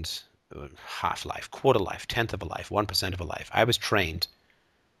and half life, quarter life, tenth of a life, 1% of a life. I was trained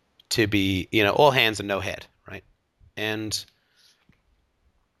to be, all hands and no head, right? And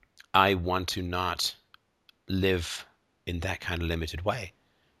I want to not live in that kind of limited way.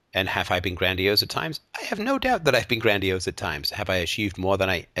 And have I been grandiose at times? I have no doubt that I've been grandiose at times. Have I achieved more than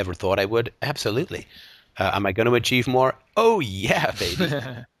I ever thought I would? Absolutely. Am I going to achieve more? Oh, yeah, baby.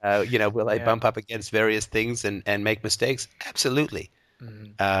 Will I Yeah. bump up against various things and make mistakes? Absolutely.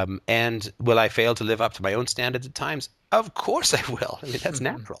 Mhm. And will I fail to live up to my own standards at times? Of course I will. I mean, that's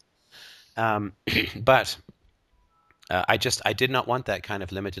natural. Um, but I did not want that kind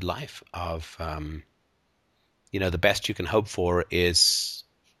of limited life of, the best you can hope for is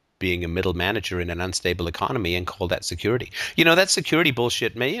being a middle manager in an unstable economy and call that security. That security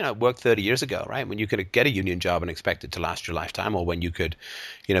bullshit may, work 30 years ago, right? When you could get a union job and expect it to last your lifetime, or when you could,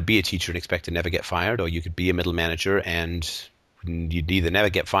 be a teacher and expect to never get fired, or you could be a middle manager and you'd either never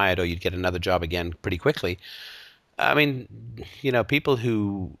get fired or you'd get another job again pretty quickly. I mean, people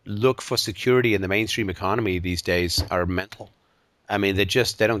who look for security in the mainstream economy these days are mental. I mean, they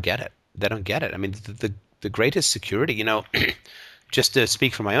don't get it. They don't get it. I mean, the greatest security, just to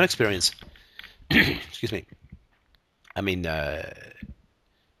speak from my own experience, excuse me. I mean,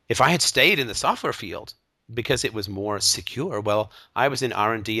 if I had stayed in the software field because it was more secure, well, I was in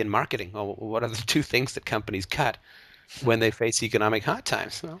R&D and marketing. Well, what are the two things that companies cut when they face economic hard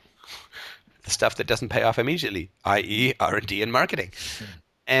times? Well, the stuff that doesn't pay off immediately, i.e., R&D and marketing.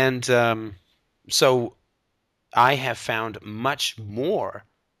 And so I have found much more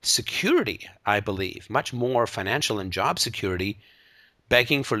security, I believe, much more financial and job security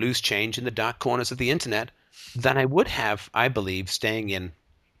begging for loose change in the dark corners of the internet than I would have, I believe, staying in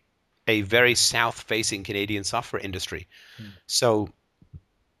a very south-facing Canadian software industry. So,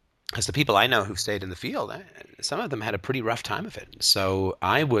 as the people I know who've stayed in the field, some of them had a pretty rough time of it. So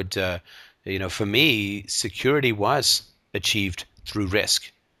I would, for me, security was achieved through risk.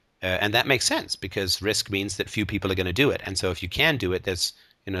 And that makes sense because risk means that few people are going to do it. And so if you can do it, there's,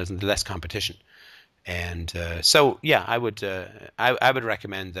 less competition. And so, yeah, I would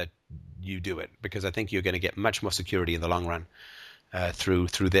recommend that you do it because I think you're going to get much more security in the long run through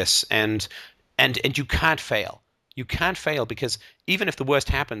this, and you can't fail. You can't fail because even if the worst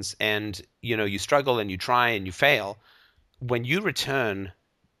happens and you struggle and you try and you fail, when you return,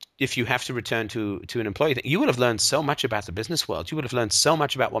 if you have to return to an employee, you would have learned so much about the business world. You would have learned so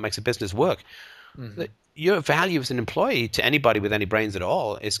much about what makes a business work. Hmm. That your value as an employee to anybody with any brains at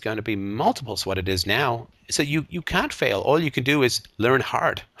all is going to be multiples what it is now. So you can't fail. All you can do is learn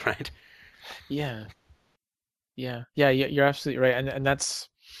hard, right? Yeah. Yeah. Yeah. You're absolutely right. And that's,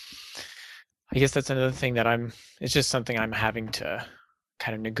 I guess that's another thing that it's just something I'm having to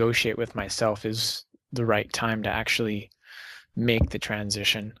kind of negotiate with myself is the right time to actually make the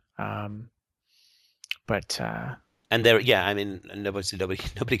transition. But And there, yeah, I mean, and obviously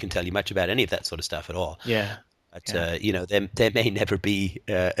nobody can tell you much about any of that sort of stuff at all. yeah. But Yeah. there may never be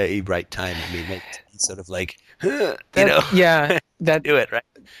a right time. I mean, it's sort of like, That yeah, to do it, right?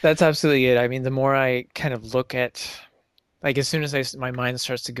 that's absolutely it. I mean, the more I kind of look at like as soon as my mind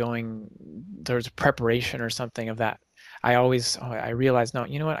starts to going there's preparation or something of that, I realize no,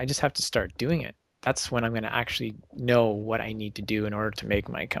 you know what? I just have to start doing it. That's when I'm going to actually know what I need to do in order to make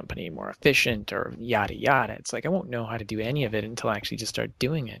my company more efficient or yada yada. It's like I won't know how to do any of it until I actually just start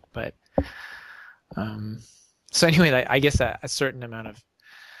doing it. But um, so anyway, I guess a certain amount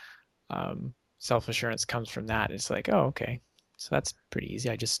of self assurance comes from that. It's like, oh, okay, so that's pretty easy.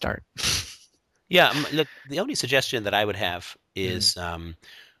 I just start. Yeah. Look, the only suggestion that I would have Mm, is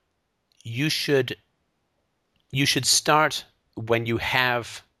you should you should start when you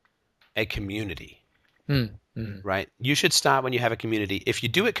have a community. mm, Mm-hmm. right? You should start when you have a community. If you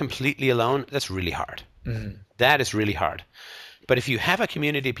do it completely alone, that's really hard. Mm-hmm. That is really hard. But if you have a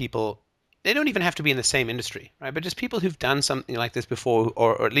community of people, they don't even have to be in the same industry, right? But just people who've done something like this before,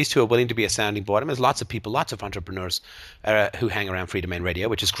 or at least who are willing to be a sounding board. I mean, there's lots of people, lots of entrepreneurs who hang around Free Domain Radio,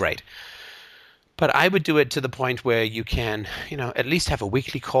 which is great. But I would do it to the point where you can, at least have a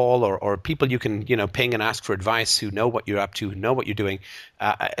weekly call, or people you can, ping and ask for advice, who know what you're up to, who know what you're doing.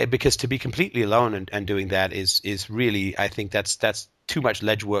 Because to be completely alone and doing that is really, I think that's too much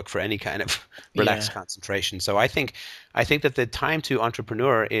ledge work for any kind of Yeah. relaxed concentration. So I think that the time to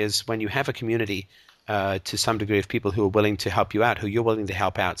entrepreneur is when you have a community to some degree of people who are willing to help you out, who you're willing to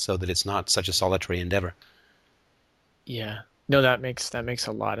help out, so that it's not such a solitary endeavor. Yeah. No, that makes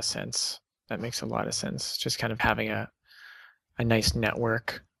a lot of sense. That makes a lot of sense. Just kind of having a nice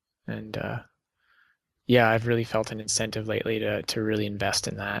network. And yeah, I've really felt an incentive lately to really invest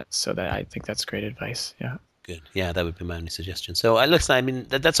in that. So that I think that's great advice. Yeah. Good. Yeah, that would be my only suggestion. So, listen, I mean,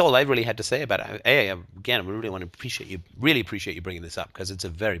 that's all I really had to say about it. Again, I really want to really appreciate you bringing this up, because it's a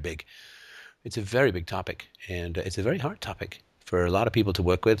very big topic, and it's a very hard topic for a lot of people to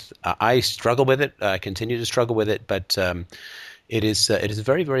work with. I struggle with it. I continue to struggle with it, but it is a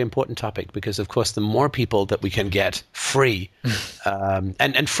very, very important topic, because, of course, the more people that we can get free,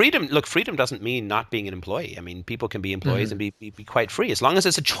 and freedom. Look, freedom doesn't mean not being an employee. I mean, people can be employees and be quite free, as long as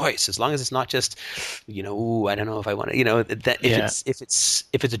it's a choice. As long as it's not just, ooh, I don't know if I want to. That if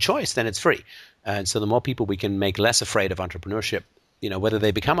it's a choice, then it's free. And so the more people we can make less afraid of entrepreneurship, whether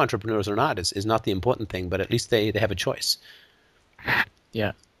they become entrepreneurs or not is not the important thing, but at least they have a choice.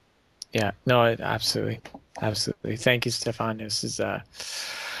 Yeah. Yeah. No, absolutely. Absolutely. Thank you, Stefan. This is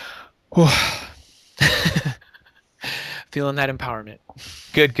feeling that empowerment.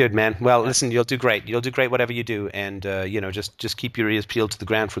 Good, man. Well, listen, you'll do great. You'll do great whatever you do, and just keep your ears peeled to the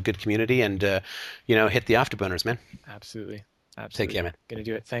ground for a good community, and hit the afterburners, man. Absolutely. Take care, man. Gonna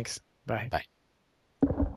do it. Thanks. Bye. Bye.